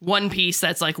one piece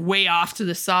that's like way off to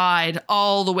the side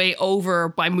all the way over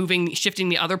by shifting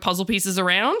the other puzzle pieces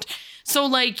around. So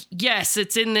like, yes,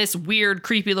 it's in this weird,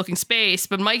 creepy looking space,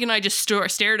 but Mike and I just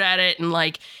stared at it, and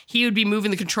like he would be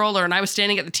moving the controller and I was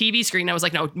standing at the TV screen. I was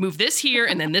like, no, move this here,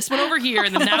 and then this one over here,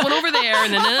 and then that one over there,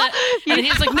 and then and then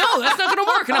he was like, no, that's not going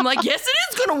to work. And I'm like, yes,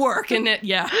 it is going to work. And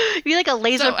you're like a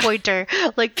laser pointer,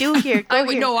 like go here, go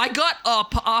here. No, I got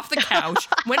up off the couch,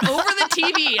 went over the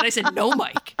TV, and I said, no,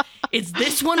 Mike, it's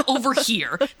this one over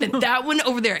here, then that one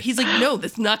over there. He's like, no,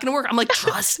 that's not going to work. I'm like,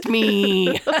 trust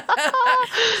me.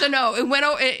 So no,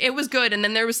 it was good. And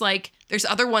then there's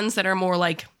other ones that are more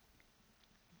like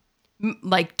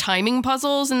timing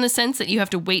puzzles, in the sense that you have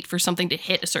to wait for something to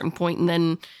hit a certain point and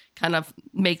then kind of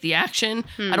make the action.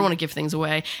 I don't want to give things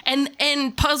away.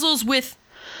 And puzzles with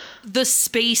the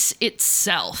space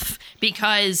itself,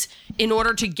 because in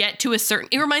order to get to it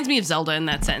reminds me of Zelda in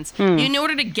that sense. In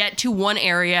order to get to one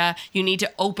area, you need to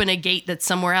open a gate that's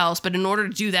somewhere else, but in order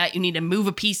to do that, you need to move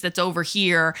a piece that's over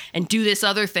here and do this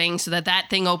other thing so that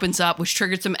thing opens up, which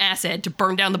triggers some acid to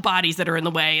burn down the bodies that are in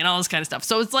the way and all this kind of stuff.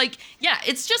 So it's like, yeah,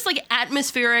 it's just like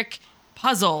atmospheric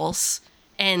puzzles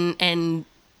and in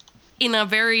a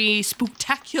very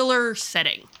spectacular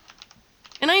setting.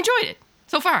 And I enjoyed it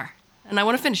so far. And I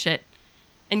want to finish it.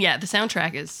 And yeah, the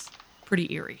soundtrack is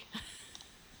pretty eerie.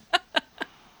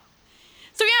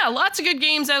 So yeah, lots of good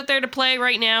games out there to play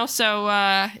right now. So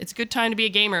it's a good time to be a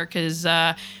gamer, because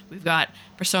we've got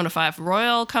Persona 5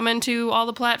 Royal coming to all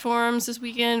the platforms this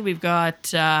weekend. We've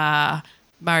got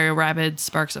Mario Rabbids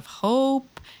Sparks of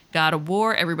Hope, God of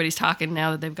War. Everybody's talking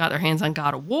now that they've got their hands on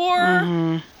God of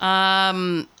War.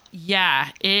 Yeah,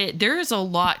 there's a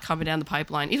lot coming down the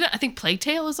pipeline. Even I think Plague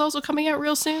Tale is also coming out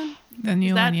real soon. The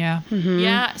new one, yeah. Mm-hmm.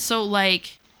 Yeah, so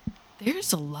like,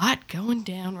 there's a lot going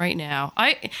down right now.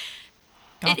 It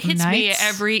hits me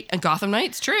every Gotham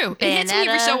Knights. True, Bayonetta. It hits me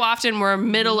every so often. We're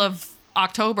middle of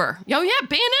October. Oh yeah,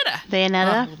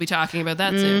 Bayonetta. We'll be talking about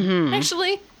that soon.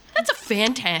 Actually, that's a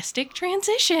fantastic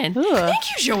transition. Ooh. Thank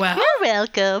you, Joelle. You're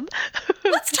welcome.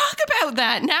 Let's talk about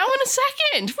that now in a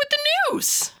second with the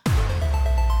news.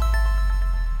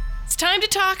 It's time to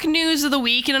talk news of the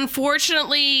week, and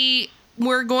unfortunately,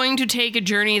 we're going to take a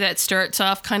journey that starts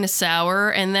off kind of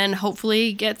sour and then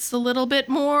hopefully gets a little bit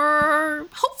more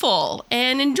hopeful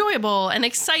and enjoyable and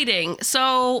exciting.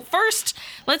 So first,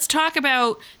 let's talk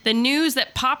about the news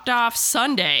that popped off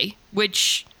Sunday,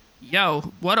 which,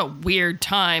 what a weird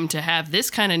time to have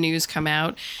this kind of news come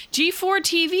out. G4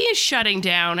 TV is shutting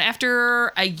down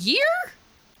after a year?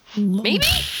 Maybe?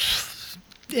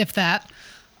 If that.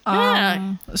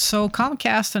 Yeah. So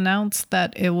Comcast announced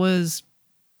that it was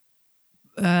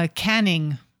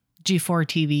canning G4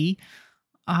 TV.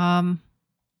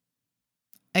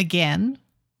 Again,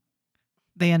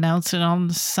 they announced it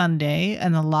on Sunday,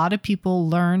 and a lot of people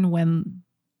learned when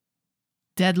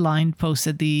Deadline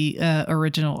posted the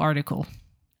original article.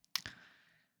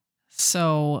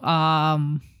 So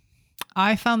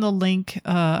I found the link.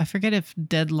 I forget if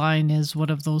Deadline is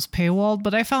one of those paywalled,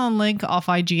 but I found a link off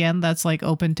IGN that's like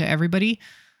open to everybody.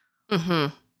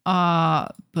 Mm-hmm.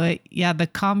 But yeah, the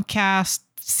Comcast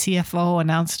CFO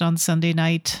announced on Sunday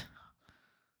night.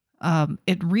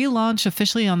 It relaunched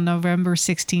officially on November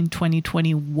 16,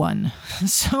 2021.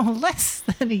 So less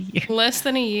than a year. Less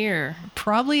than a year.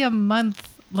 Probably a month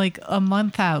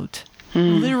out.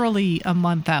 Literally a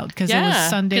month out. Because it was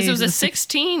Sunday. Because it was the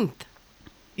 16th.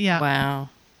 Yeah. Wow.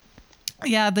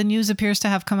 Yeah, the news appears to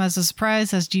have come as a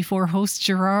surprise as G4 host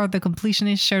Gerard the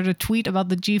Completionist shared a tweet about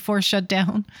the G4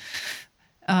 shutdown.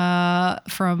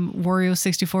 From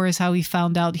Wario64 is how he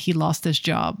found out he lost his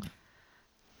job.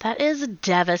 That is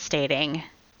devastating.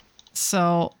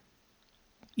 So,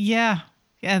 yeah.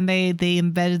 And they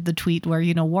embedded the tweet where,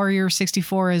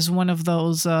 Warrior64 is one of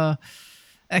those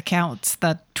accounts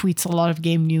that tweets a lot of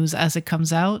game news as it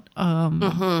comes out.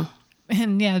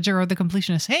 And yeah, Gerard the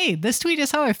Completionist, hey, this tweet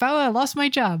is how I found out I lost my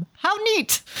job. How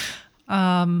neat.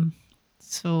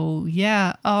 So,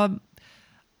 yeah.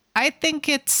 I think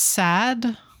it's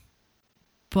sad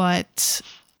but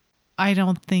I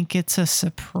don't think it's a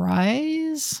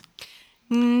surprise.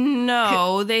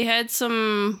 No, they had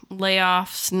some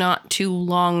layoffs not too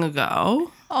long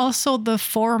ago. Also, the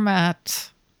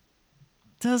format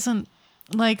doesn't,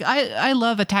 like, I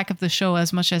love Attack of the Show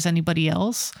as much as anybody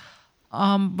else, but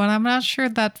I'm not sure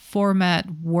that format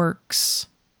works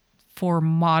for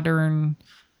modern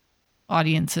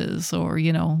audiences, or,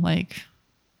 you know, like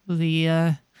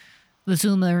the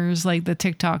Zoomers, like the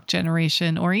TikTok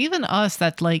generation, or even us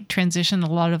that like transition a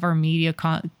lot of our media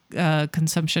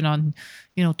consumption on,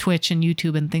 you know, Twitch and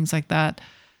YouTube and things like that.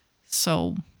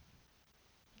 So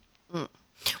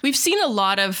we've seen a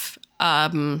lot of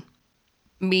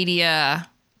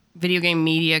video game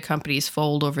media companies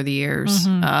fold over the years,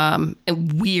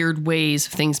 and weird ways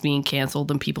of things being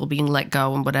canceled and people being let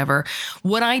go and whatever.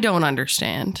 What I don't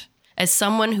understand, as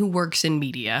someone who works in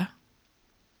media,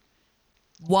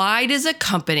 why does a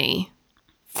company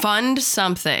fund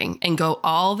something and go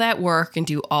all that work and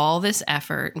do all this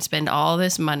effort and spend all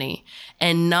this money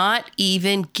and not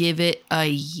even give it a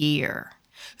year?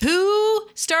 Who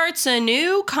starts a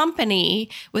new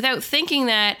company without thinking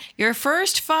that your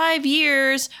first 5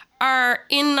 years are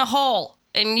in the hole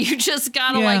and you just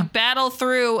gotta like battle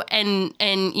through and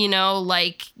you know,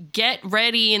 like get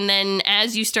ready, and then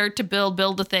as you start to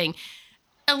build a thing.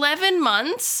 11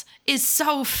 months is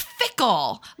so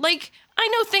fickle. Like, I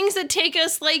know things that take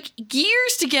us like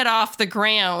years to get off the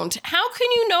ground. How can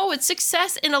you know it's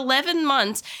success in 11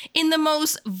 months in the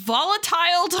most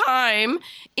volatile time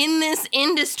in this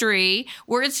industry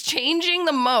where it's changing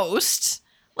the most?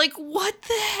 Like, what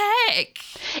the heck?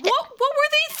 What were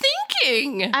they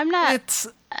thinking? I'm not. it's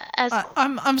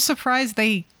I'm surprised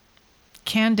they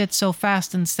canned it so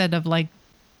fast instead of like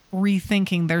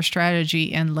rethinking their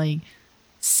strategy and like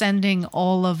sending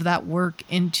all of that work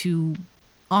into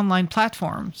online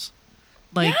platforms.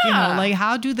 Like, you know, like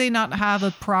how do they not have a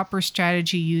proper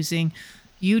strategy using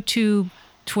YouTube,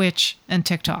 Twitch, and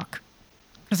TikTok?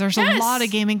 Because there's a lot of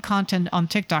gaming content on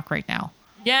TikTok right now.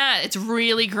 Yeah, it's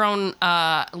really grown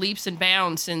leaps and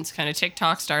bounds since kind of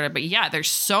TikTok started. But yeah, there's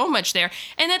so much there.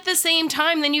 And at the same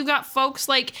time, then you've got folks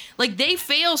like they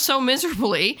fail so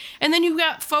miserably. And then you've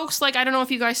got folks like, I don't know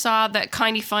if you guys saw that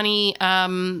Kindy Funny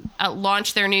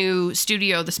launched their new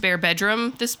studio, The Spare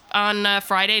Bedroom, this on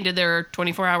Friday, and did their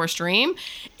 24-hour stream.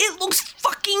 It looks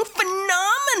fucking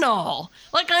phenomenal.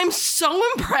 Like, I'm so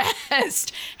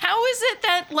impressed. How is it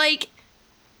that, like,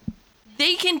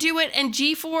 they can do it and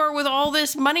G4 with all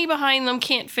this money behind them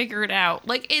can't figure it out?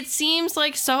 Like, it seems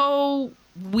like so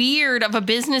weird of a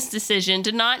business decision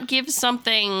to not give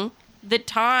something the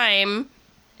time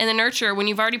and the nurture when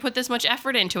you've already put this much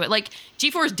effort into it. Like,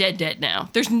 G4 is dead now.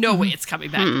 There's no way it's coming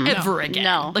back ever again.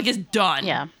 No. Like, it's done.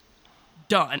 Yeah.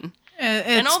 Done.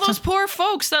 And all those poor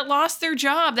folks that lost their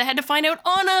job that had to find out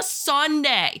on a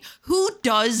Sunday. Who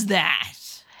does that?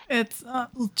 It's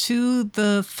to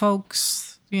the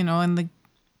folks, you know, in the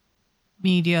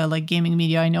media, like gaming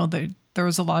media. I know that there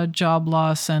was a lot of job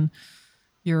loss and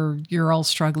you're all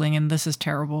struggling and this is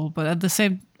terrible. But at the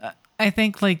same, I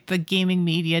think like the gaming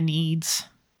media needs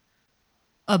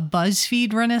a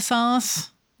BuzzFeed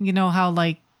renaissance. You know how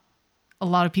like a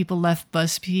lot of people left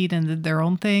BuzzFeed and did their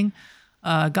own thing.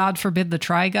 God forbid the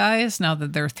Try Guys, now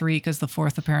that they're 3, because the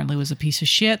 4th apparently was a piece of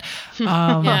shit.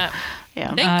 Yeah.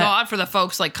 Thank God for the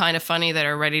folks like Kind of Funny that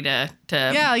are ready to do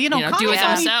it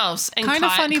themselves and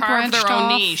carve their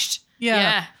own niche.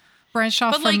 Yeah. Branched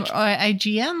off from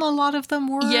IGN, a lot of them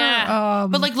were. Yeah.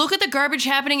 But like, look at the garbage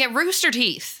happening at Rooster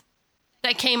Teeth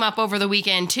that came up over the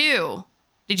weekend too.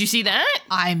 Did you see that?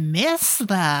 I missed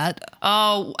that.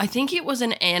 Oh, I think it was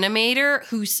an animator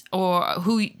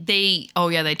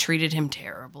they treated him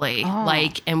terribly.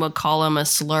 And would call him a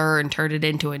slur and turn it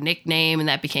into a nickname, and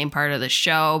that became part of the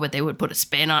show, but they would put a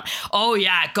spin on. Oh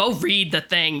yeah, go read the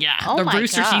thing. Yeah. The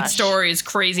Rooster Teeth story is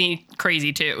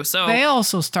crazy too. So they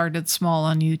also started small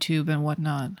on YouTube and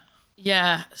whatnot.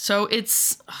 Yeah. So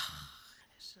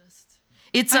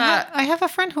I have a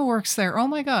friend who works there. Oh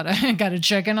my God. I got to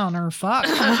check in on her. Fuck.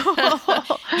 She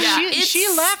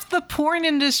left the porn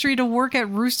industry to work at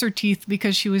Rooster Teeth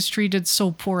because she was treated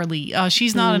so poorly.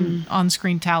 She's not an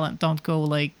on-screen talent. Don't go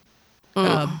like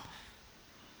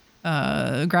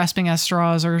grasping at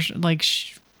straws, or like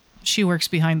she works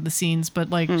behind the scenes, but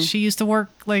like she used to work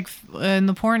like in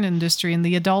the porn industry, in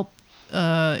the adult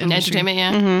industry. Entertainment,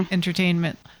 yeah.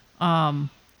 Entertainment.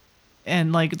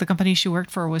 And like the company she worked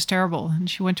for was terrible, and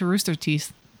she went to Rooster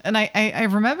Teeth. And I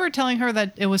remember telling her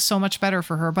that it was so much better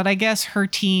for her, but I guess her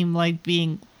team, like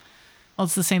being, well,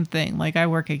 it's the same thing. Like I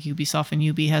work at Ubisoft, and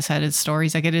Ubi has had its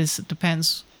stories. Like it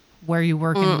depends where you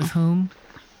work and with whom.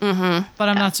 Mm-hmm. But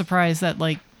I'm not surprised that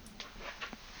like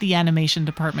the animation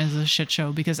department is a shit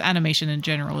show, because animation in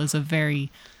general is a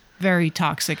very, very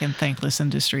toxic and thankless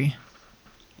industry.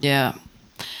 Yeah.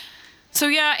 So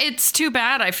yeah, it's too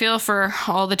bad. I feel for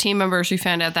all the team members who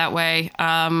found out that way.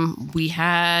 We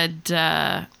had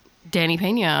Danny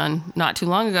Pena on not too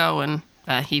long ago, and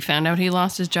he found out he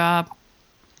lost his job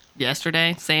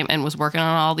yesterday, and was working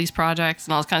on all these projects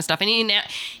and all this kind of stuff. And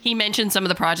he mentioned some of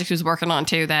the projects he was working on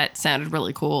too that sounded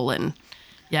really cool. And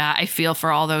yeah, I feel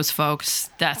for all those folks.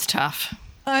 That's tough.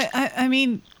 I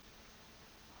mean,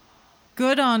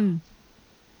 good on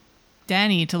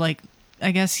Danny to, like,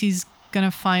 I guess he's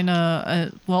gonna find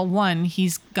one,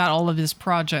 he's got all of his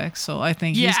projects, so I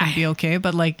think he's gonna be okay.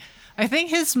 But like, I think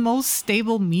his most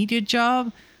stable media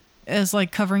job is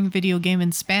like covering video game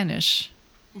in Spanish.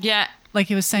 Yeah, like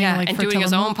he was saying, like, and for doing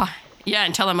his own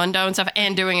and Telemundo and stuff,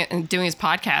 and doing his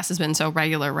podcast has been so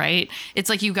regular, right? It's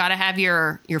like you got to have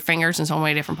your fingers in so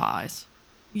many different pies.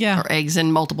 Yeah, or eggs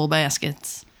in multiple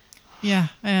baskets. Yeah,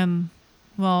 and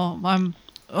well,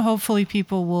 hopefully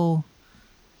people will,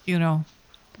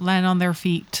 land on their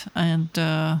feet. And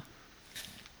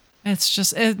it's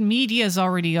just, media is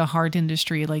already a hard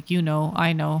industry, like,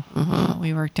 I know.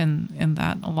 We worked in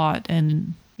that a lot,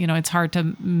 and it's hard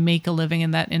to make a living in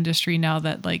that industry now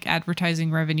that, like,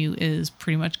 advertising revenue is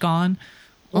pretty much gone,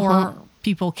 or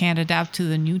people can't adapt to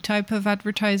the new type of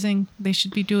advertising they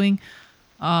should be doing.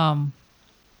 And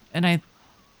I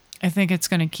think it's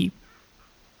going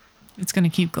to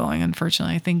keep going.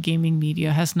 Unfortunately, I think gaming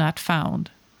media has not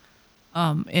found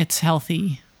its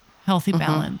healthy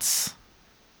balance.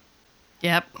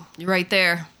 Yep, you're right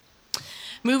there.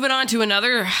 Moving on to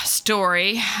another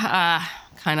story,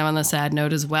 kind of on the sad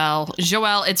note as well.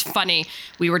 Joelle, it's funny.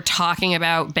 We were talking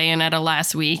about Bayonetta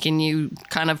last week, and you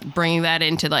kind of bringing that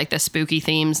into, like, the spooky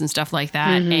themes and stuff like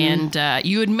that. And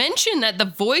you had mentioned that the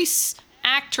voice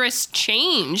actress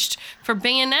changed for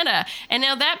Bayonetta, and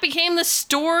now that became the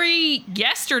story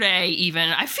yesterday even.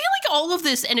 I feel like all of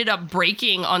this ended up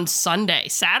breaking on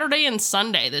Saturday and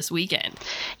Sunday this weekend.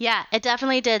 Yeah, it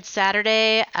definitely did.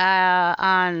 Saturday,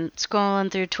 on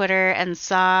scrolling through Twitter and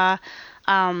saw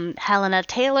Helena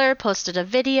Taylor posted a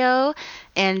video,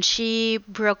 and she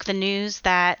broke the news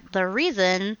that the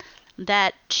reason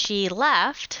that she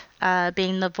left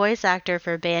being the voice actor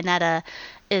for Bayonetta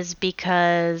is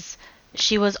because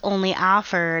she was only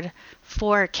offered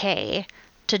 $4,000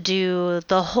 to do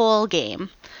the whole game,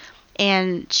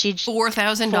 and she $4,000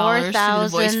 to do the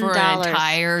voice for an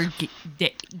entire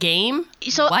game.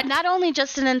 So what? Not only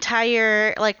just an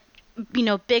entire, like,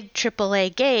 big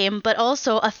AAA game, but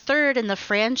also a third in the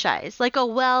franchise, like a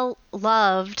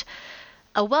well-loved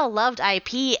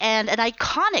IP and an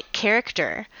iconic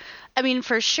character. I mean,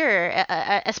 for sure,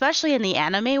 especially in the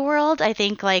anime world, I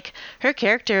think, like, her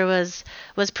character was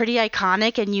pretty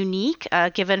iconic and unique,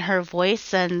 given her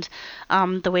voice and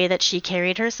the way that she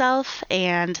carried herself,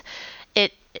 and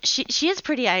she is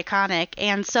pretty iconic.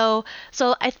 And so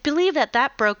I believe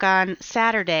that broke on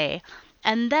Saturday,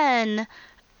 and then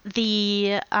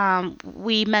we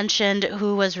mentioned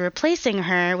who was replacing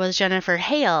her was Jennifer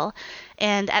Hale,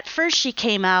 and at first she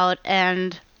came out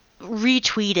and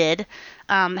retweeted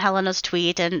Helena's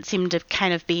tweet and seemed to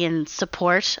kind of be in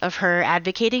support of her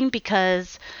advocating,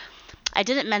 because I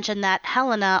didn't mention that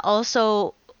Helena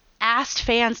also asked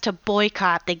fans to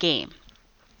boycott the game.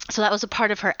 So that was a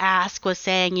part of her ask, was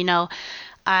saying,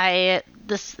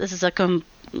 this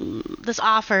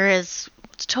offer is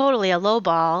totally a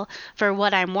lowball for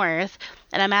what I'm worth,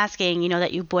 and I'm asking,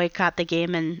 that you boycott the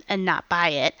game and not buy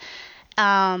it.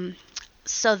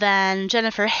 So then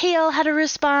Jennifer Hale had a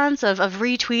response of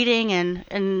retweeting,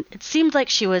 and it seemed like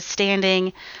she was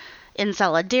standing in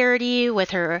solidarity with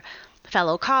her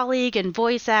fellow colleague and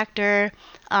voice actor.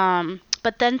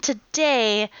 But then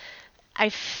today, I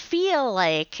feel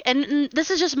like, and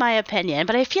this is just my opinion,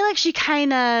 but I feel like she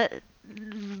kind of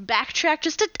backtracked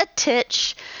just a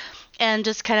titch and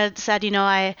just kind of said,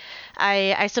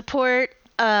 I support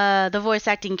the voice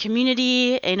acting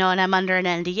community, and I'm under an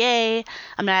NDA.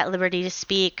 I'm not at liberty to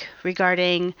speak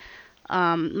regarding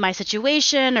my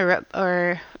situation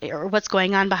or what's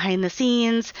going on behind the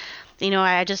scenes.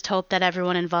 I just hope that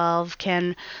everyone involved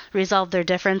can resolve their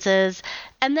differences.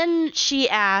 And then she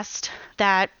asked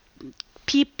that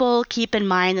people keep in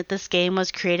mind that this game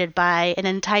was created by an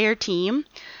entire team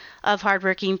of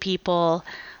hardworking people.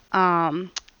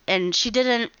 And she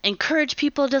didn't encourage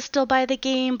people to still buy the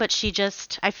game, but she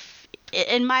just,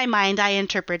 in my mind, I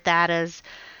interpret that as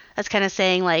kind of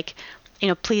saying, like,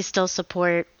 please still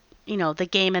support, the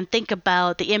game, and think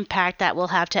about the impact that will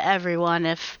have to everyone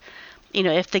if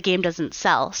the game doesn't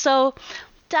sell. So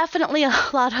definitely a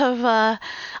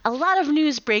lot of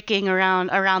news breaking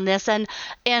around this, and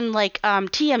like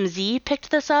TMZ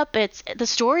picked this up. The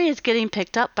story is getting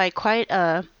picked up by quite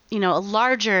a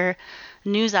larger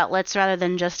news outlets rather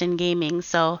than just in gaming.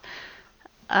 So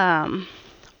it's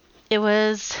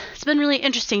been really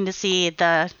interesting to see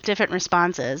the different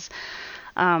responses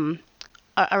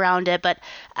around it. But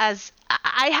as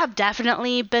I have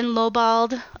definitely been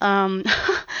lowballed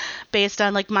based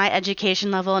on like my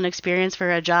education level and experience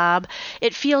for a job.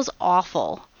 It feels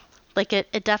awful. Like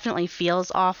it definitely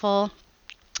feels awful.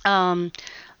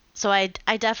 So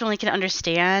I definitely can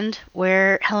understand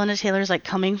where Helena Taylor's like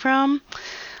coming from.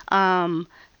 I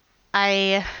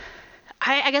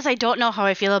guess I don't know how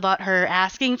I feel about her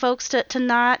asking folks to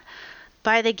not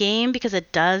buy the game, because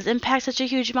it does impact such a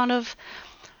huge amount of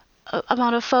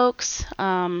folks.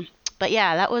 But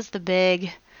yeah, that was the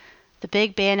big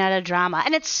Bayonetta drama,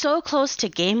 and it's so close to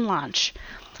game launch.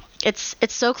 It's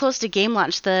so close to game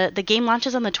launch. The game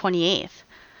launches on the 28th.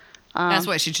 That's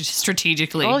why she just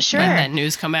strategically let that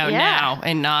news come out now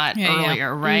and not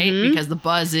earlier, right? Mm-hmm. Because the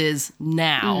buzz is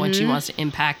now, and she wants to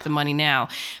impact the money now.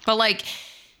 But like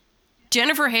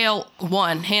Jennifer Hale,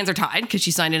 hands are tied because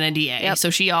she signed an NDA, so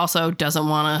she also doesn't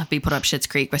want to be put up Schitt's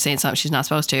Creek by saying something she's not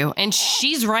supposed to. And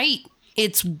she's right.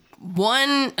 It's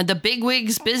the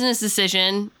bigwig's business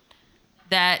decision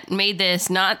that made this,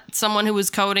 not someone who was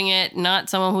coding it, not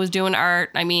someone who was doing art.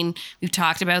 I mean, we've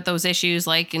talked about those issues,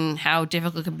 like, and how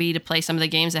difficult it can be to play some of the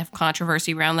games that have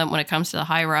controversy around them when it comes to the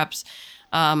higher ups.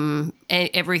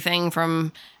 Everything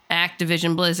from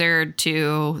Activision Blizzard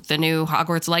to the new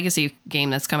Hogwarts Legacy game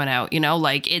that's coming out.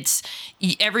 Like,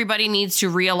 everybody needs to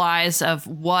realize of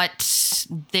what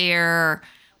they're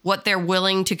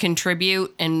willing to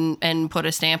contribute and put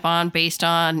a stamp on based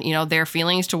on, their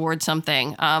feelings towards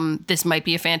something. This might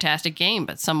be a fantastic game,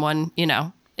 but someone,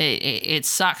 it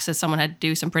sucks that someone had to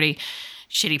do some pretty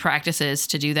shitty practices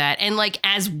to do that. And like,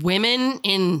 as women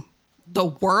in the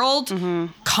world,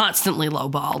 constantly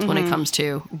lowballed when it comes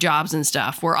to jobs and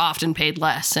stuff. We're often paid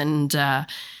less, and good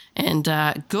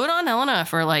on Helena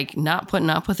for like not putting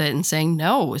up with it and saying,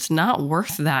 no, it's not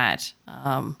worth that.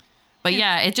 But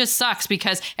yeah, it just sucks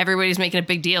because everybody's making a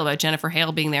big deal about Jennifer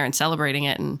Hale being there and celebrating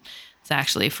it, and it's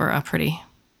actually for a pretty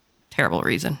terrible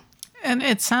reason. And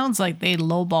it sounds like they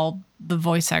lowballed the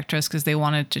voice actress because they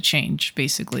wanted to change,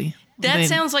 basically. That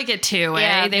sounds like it too,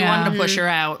 eh? They wanted to push her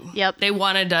out. Yep. They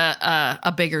wanted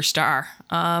a bigger star,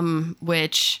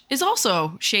 which is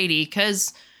also shady,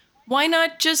 because why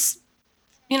not just,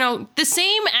 the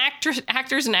same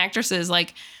actors and actresses,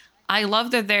 like, I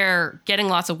love that they're getting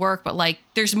lots of work, but like,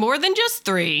 there's more than just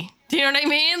 3. Do you know what I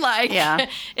mean? Like,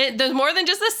 there's more than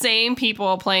just the same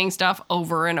people playing stuff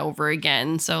over and over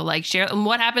again. So like, share. And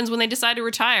what happens when they decide to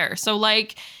retire? So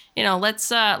like, let's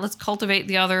cultivate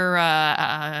the other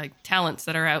talents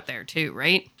that are out there too,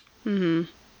 right?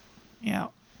 Mm-hmm. Yeah.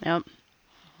 Yep.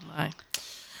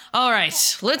 All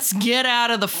right, let's get out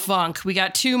of the funk. We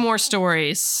got 2 more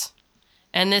stories.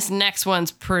 And this next one's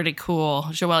pretty cool.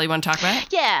 Joelle, you want to talk about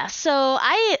it? Yeah, so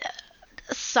I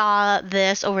saw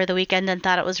this over the weekend and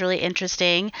thought it was really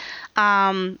interesting.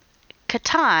 Catan,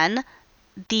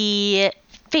 the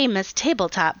famous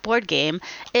tabletop board game,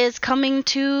 is coming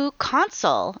to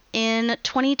console in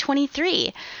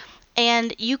 2023.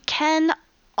 And you can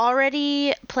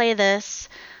already play this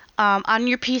on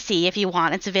your PC if you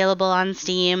want. It's available on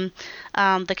Steam,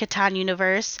 the Catan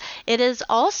universe. It is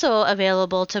also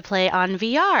available to play on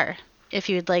VR if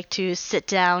you'd like to sit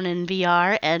down in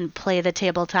VR and play the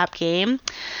tabletop game.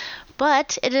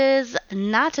 But it is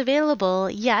not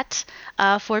available yet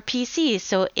for PC,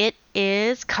 so it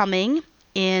is coming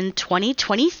in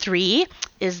 2023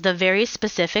 is the very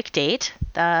specific date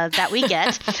that we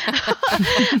get.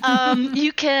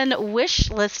 You can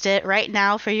wish list it right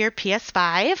now for your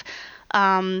PS5.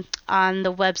 On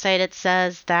the website, it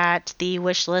says that the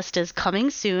wish list is coming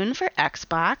soon for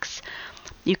Xbox.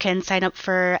 You can sign up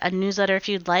for a newsletter if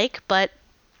you'd like, but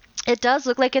it does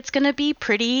look like it's going to be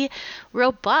pretty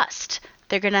robust.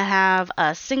 They're going to have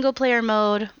a single player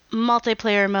mode,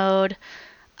 multiplayer mode,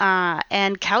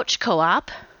 and couch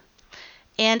co-op.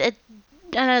 And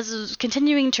as I was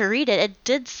continuing to read it, it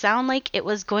did sound like it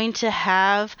was going to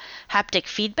have haptic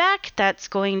feedback that's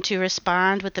going to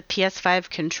respond with the PS5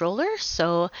 controller.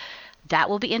 So that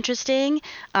will be interesting.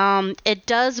 It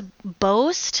does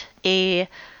boast a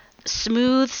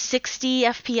smooth 60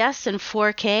 FPS and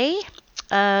 4K.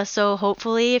 So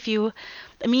hopefully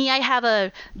I have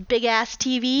a big ass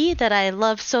TV that I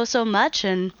love so much,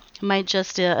 and might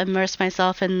just immerse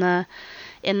myself in the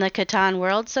Catan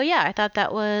world. So yeah, I thought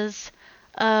that was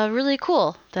really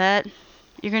cool that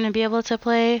you're going to be able to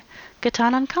play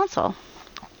Catan on console.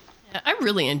 I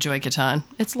really enjoy Catan.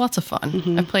 It's lots of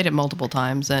fun. I've played it multiple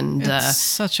times, and It's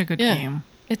such a good game.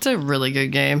 It's a really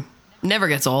good game. Never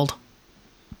gets old.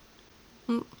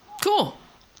 Cool.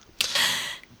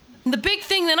 The big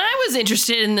thing that I was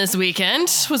interested in this weekend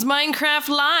was Minecraft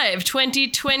Live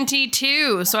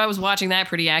 2022. So I was watching that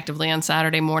pretty actively on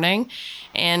Saturday morning.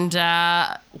 And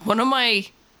one of my,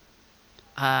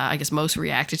 I guess, most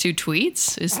reacted to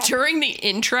tweets is during the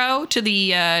intro to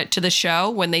the show,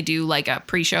 when they do like a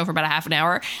pre-show for about a half an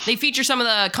hour, they feature some of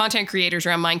the content creators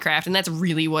around Minecraft. And that's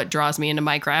really what draws me into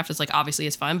Minecraft. It's like, obviously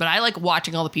it's fun, but I like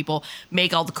watching all the people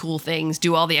make all the cool things,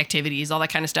 do all the activities, all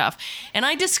that kind of stuff. And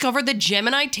I discovered that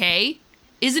Gemini Tay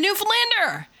is a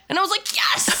Newfoundlander. And I was like,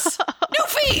 yes, new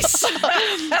face.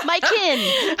 My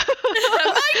kin.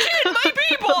 my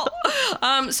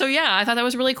people. So yeah, I thought that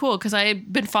was really cool because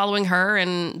I've been following her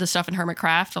and the stuff in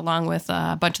Hermitcraft along with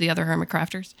a bunch of the other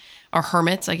Hermitcrafters, or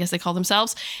hermits, I guess they call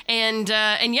themselves. And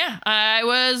yeah, I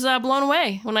was blown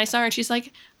away when I saw her and she's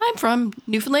like, I'm from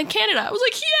Newfoundland, Canada. I was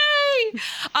like,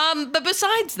 yay! But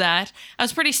besides that, I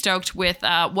was pretty stoked with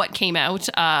what came out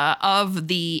of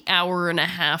the hour and a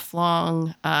half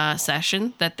long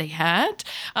session that they had.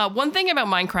 One thing about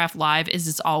Minecraft Live is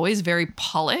it's always very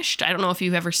polished. I don't know if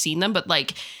you've ever seen them, but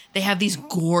like they have these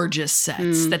gorgeous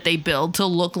sets that they build to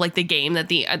look like the game that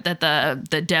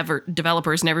the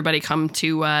developers and everybody come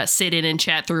to sit in and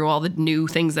chat through all the new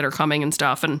things that are coming and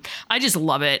stuff. And I just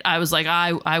love it. I was like,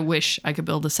 I wish I could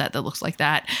build a set that looks like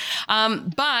that.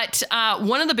 But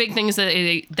one of the big things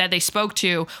that they spoke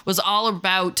to was all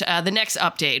about the next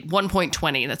update,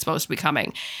 1.20, that's supposed to be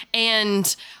coming.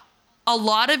 And a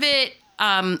lot of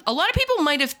people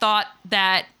might have thought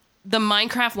that the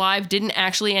Minecraft Live didn't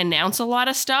actually announce a lot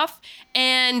of stuff.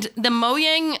 And the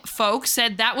Mojang folks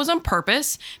said that was on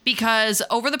purpose because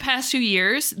over the past 2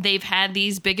 years, they've had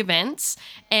these big events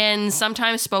and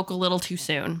sometimes spoke a little too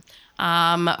soon.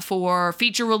 For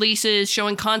feature releases,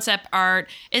 showing concept art,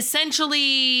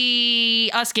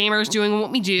 essentially us gamers doing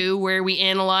what we do, where we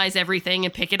analyze everything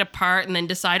and pick it apart and then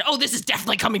decide, oh, this is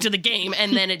definitely coming to the game,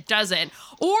 and then it doesn't.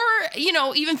 Or,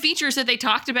 even features that they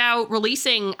talked about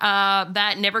releasing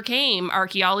that never came.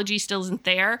 Archaeology still isn't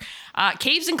there.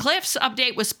 Caves and Cliffs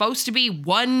update was supposed to be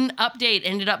one update,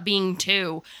 ended up being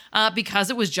two,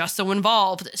 because it was just so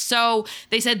involved. So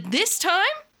they said this time,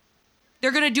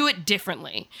 they're going to do it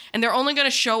differently. And they're only going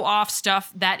to show off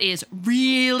stuff that is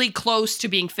really close to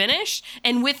being finished.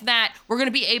 And with that, we're going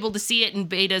to be able to see it in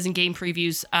betas and game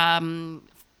previews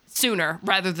sooner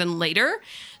rather than later.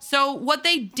 So what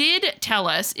they did tell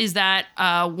us is that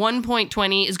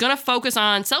 1.20 is going to focus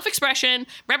on self-expression,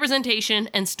 representation,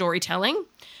 and storytelling.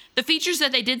 The features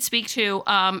that they did speak to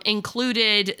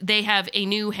included, they have a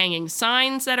new hanging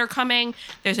signs that are coming.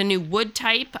 There's a new wood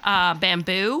type,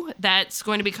 bamboo, that's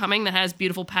going to be coming that has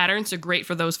beautiful patterns. They're great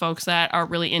for those folks that are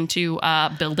really into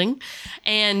building.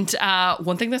 And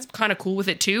one thing that's kind of cool with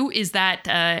it too is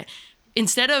that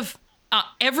instead of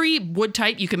every wood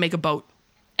type, you can make a boat.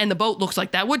 And the boat looks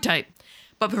like that wood type.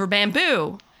 But for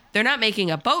bamboo, they're not making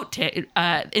a boat.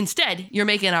 Instead, you're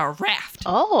making a raft.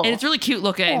 Oh. And it's really cute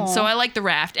looking. So I like the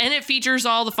raft. And it features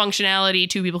all the functionality.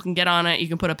 2 people can get on it. You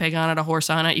can put a pig on it, a horse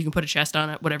on it. You can put a chest on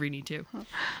it, whatever you need to.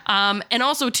 And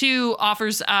also, too,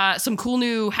 offers some cool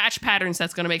new hatch patterns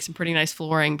that's going to make some pretty nice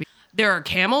flooring. There are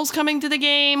camels coming to the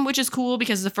game, which is cool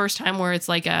because it's the first time where it's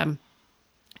like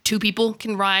 2 people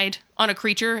can ride on a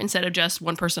creature instead of just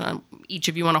one person on each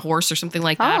of you on a horse or something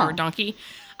like that, or a donkey.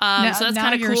 So that's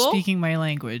kind of cool. You're speaking my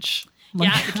language.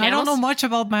 Yeah, I don't know much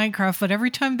about Minecraft, but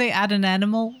every time they add an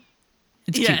animal,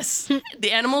 it's cute.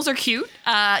 The animals are cute,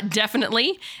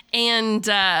 definitely. And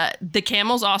the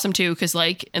camel's awesome too, because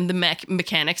and the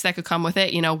mechanics that could come with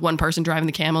it, one person driving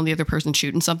the camel and the other person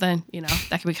shooting something,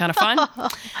 that could be kind of fun.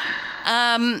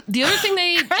 The other thing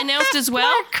they announced as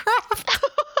well. Minecraft.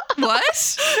 What?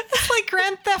 It's like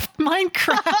Grand Theft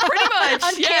Minecraft. Pretty much.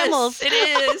 On camels. It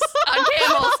is. On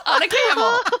camels. On a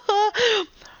camel.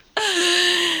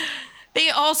 They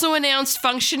also announced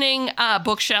functioning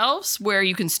bookshelves where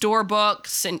you can store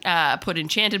books and put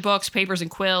enchanted books, papers,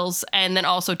 and quills. And then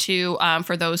also, too,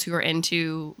 for those who are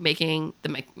into making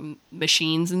the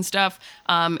machines and stuff,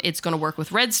 it's going to work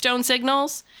with redstone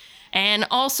signals. And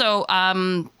also,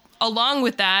 along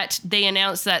with that, they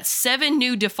announced that 7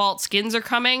 new default skins are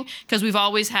coming because we've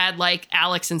always had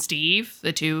Alex and Steve,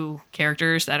 the 2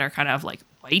 characters that are kind of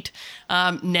white.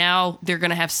 Now they're going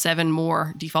to have 7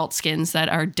 more default skins that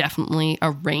are definitely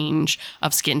a range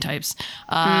of skin types.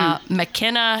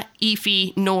 McKenna,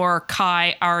 Efi, Nor,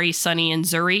 Kai, Ari, Sunny, and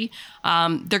Zuri.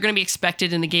 They're going to be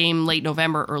expected in the game late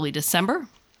November, early December.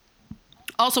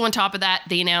 Also on top of that,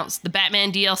 they announced the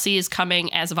Batman DLC is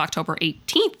coming as of October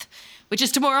 18th. which is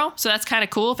tomorrow. So that's kind of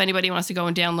cool if anybody wants to go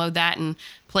and download that and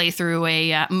play through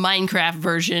a Minecraft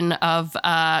version of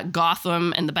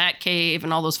Gotham and the Batcave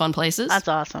and all those fun places. That's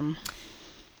awesome.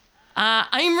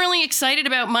 I'm really excited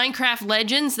about Minecraft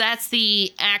Legends. That's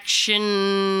the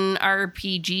action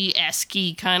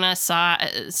RPG-esque kind of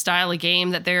style of game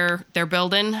that they're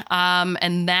building.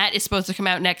 And that is supposed to come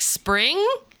out next spring.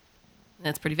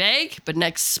 That's pretty vague, but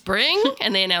next spring.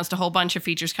 And they announced a whole bunch of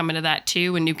features coming to that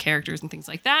too, and new characters and things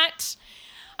like that.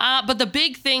 But the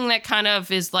big thing that kind of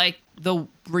is like the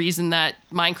reason that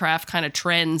Minecraft kind of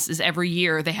trends is every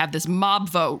year they have this mob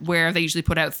vote where they usually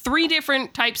put out 3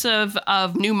 different types of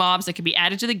new mobs that can be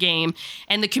added to the game,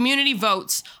 and the community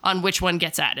votes on which one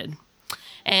gets added.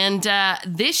 And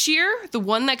this year, the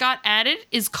one that got added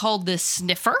is called the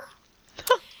Sniffer.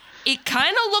 It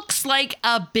kind of looks like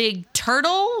a big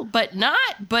turtle, but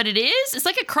not, but it is. It's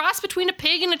like a cross between a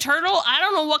pig and a turtle. I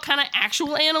don't know what kind of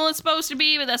actual animal it's supposed to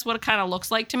be, but that's what it kind of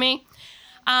looks like to me.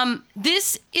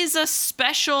 This is a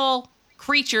special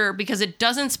creature because it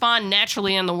doesn't spawn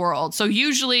naturally in the world. So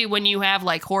usually when you have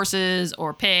like horses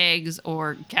or pigs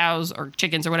or cows or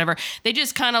chickens or whatever, they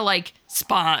just kind of like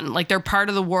spawn, like they're part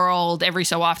of the world. Every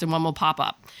so often one will pop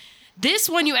up. This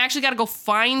one, you actually got to go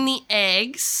find the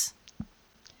eggs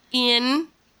in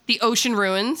the ocean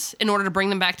ruins in order to bring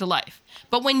them back to life.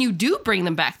 But when you do bring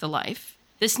them back to life,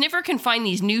 the Sniffer can find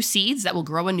these new seeds that will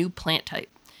grow a new plant type.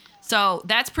 So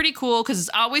that's pretty cool because it's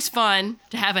always fun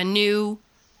to have a new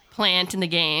plant in the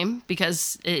game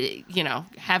because,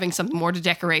 having something more to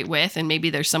decorate with, and maybe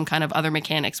there's some kind of other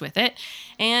mechanics with it.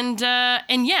 And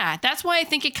yeah, that's why I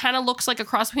think it kind of looks like a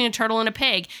cross between a turtle and a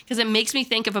pig, because it makes me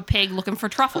think of a pig looking for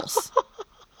truffles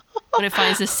when it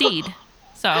finds a seed.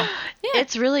 So yeah.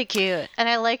 It's really cute, and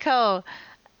I like how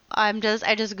I just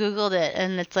Googled it,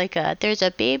 and it's like there's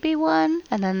a baby one,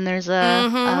 and then there's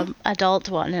a adult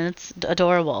one, and it's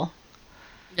adorable.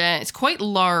 Yeah, it's quite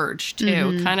large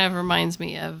too. It kind of reminds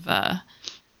me of I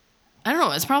don't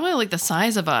know. It's probably like the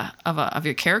size of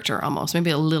your character almost, maybe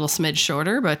a little smidge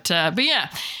shorter, but yeah,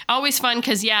 always fun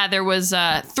because there was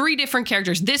 3 different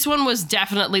characters. This one was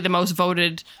definitely the most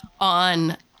voted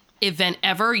on event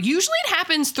ever. Usually it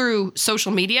happens through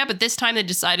social media, but this time they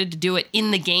decided to do it in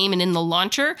the game and in the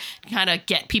launcher to kind of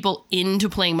get people into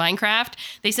playing Minecraft.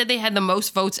 They said they had the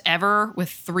most votes ever with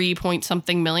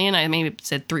 3-point-something million. I maybe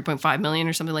said 3.5 million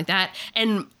or something like that.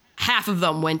 And half of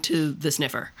them went to the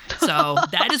Sniffer. So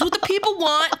that is what the people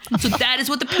want. So that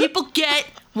is what the people get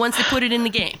once they put it in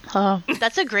the game. Oh,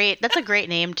 that's a great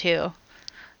name too.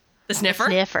 The Sniffer? The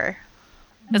Sniffer.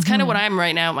 That's kind of what I'm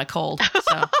right now with my cold.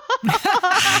 So.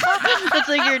 That's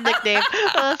like your nickname,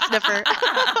 Sniffer.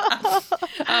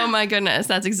 Oh my goodness,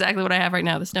 that's exactly what I have right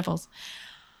now, the sniffles.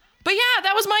 But yeah,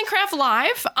 that was Minecraft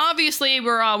Live. Obviously,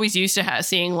 we're always used to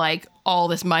seeing like all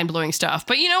this mind-blowing stuff.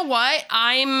 But you know what?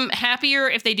 I'm happier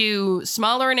if they do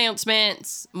smaller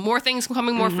announcements, more things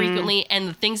coming more frequently, and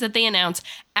the things that they announce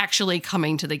actually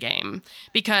coming to the game.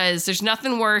 Because there's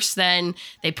nothing worse than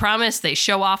they promise, they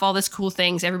show off all this cool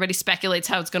things, everybody speculates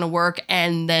how it's going to work,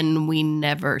 and then we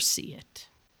never see it.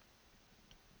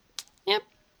 Yep.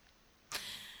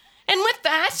 And with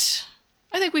that,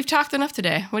 I think we've talked enough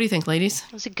today. What do you think, ladies?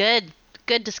 It was a good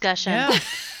discussion. Yeah.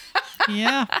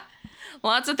 Yeah.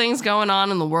 Lots of things going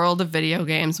on in the world of video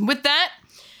games. With that,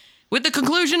 with the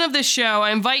conclusion of this show,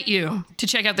 I invite you to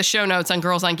check out the show notes on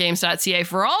girlsongames.ca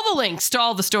for all the links to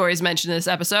all the stories mentioned in this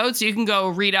episode. So you can go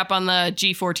read up on the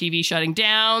G4 TV shutting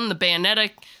down, the Bayonetta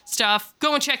stuff.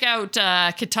 Go and check out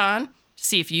Catan to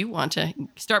see if you want to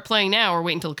start playing now or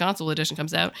wait until the console edition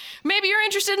comes out. Maybe you're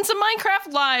interested in some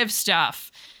Minecraft Live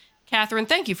stuff. Catherine,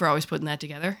 thank you for always putting that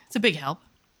together. It's a big help.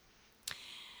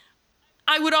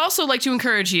 I would also like to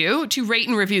encourage you to rate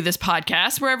and review this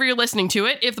podcast wherever you're listening to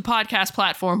it. If the podcast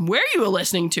platform where you are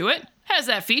listening to it has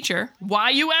that feature. Why,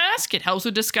 you ask? It helps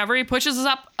with discovery, pushes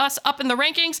us up in the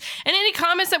rankings, and any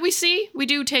comments that we see, we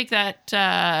do take that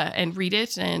and read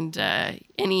it, and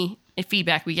any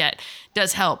feedback we get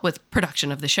does help with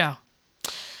production of the show.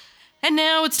 And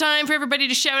now it's time for everybody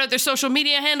to shout out their social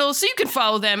media handles so you can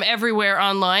follow them everywhere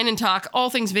online and talk all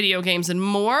things video games and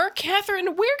more.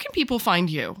 Catherine, where can people find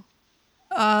you?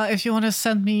 If you want to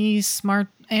send me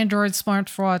Android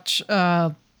smartwatch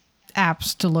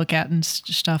apps to look at and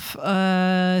stuff,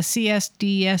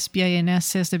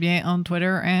 CSDSBINS on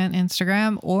Twitter and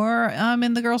Instagram, or I'm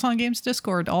in the Girls on Games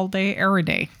Discord all day, every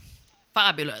day.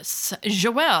 Fabulous.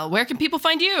 Joelle, where can people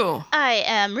find you? I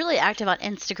am really active on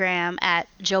Instagram at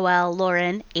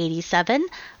JoelleLauren87.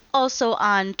 Also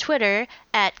on Twitter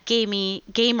at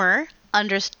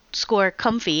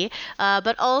gamer_comfy.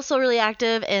 But also really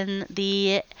active in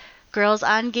the Girls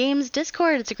on Games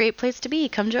Discord. It's a great place to be.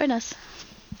 Come join us.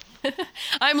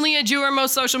 I'm Leah Jewer,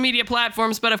 most social media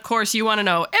platforms, but of course you want to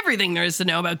know everything there is to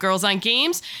know about Girls on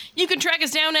Games. You can track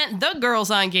us down at The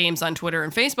Girls on Games on Twitter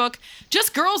and Facebook.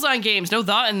 Just Girls on Games, no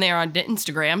thought in there on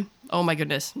Instagram. Oh my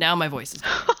goodness, now my voice is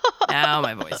going.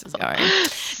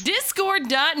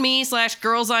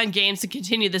 Discord.me/girlsongames to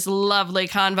continue this lovely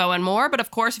convo and more. But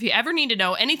of course, if you ever need to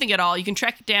know anything at all, you can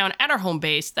track it down at our home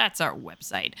base. That's our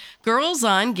website,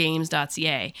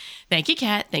 girlsongames.ca. Thank you,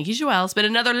 Kat. Thank you, Joelle. It's been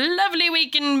another lovely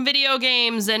week in video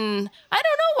games, and I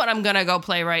don't know what I'm going to go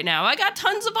play right now. I got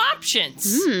tons of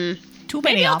options. Too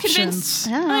many options.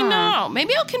 I know.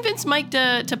 Maybe I'll convince Mike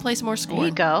to play some more Scorn. There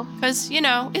you go. Because,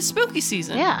 it's spooky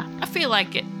season. Yeah. I feel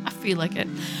like it.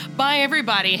 Bye,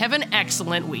 everybody. Have an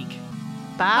excellent week.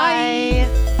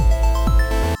 Bye.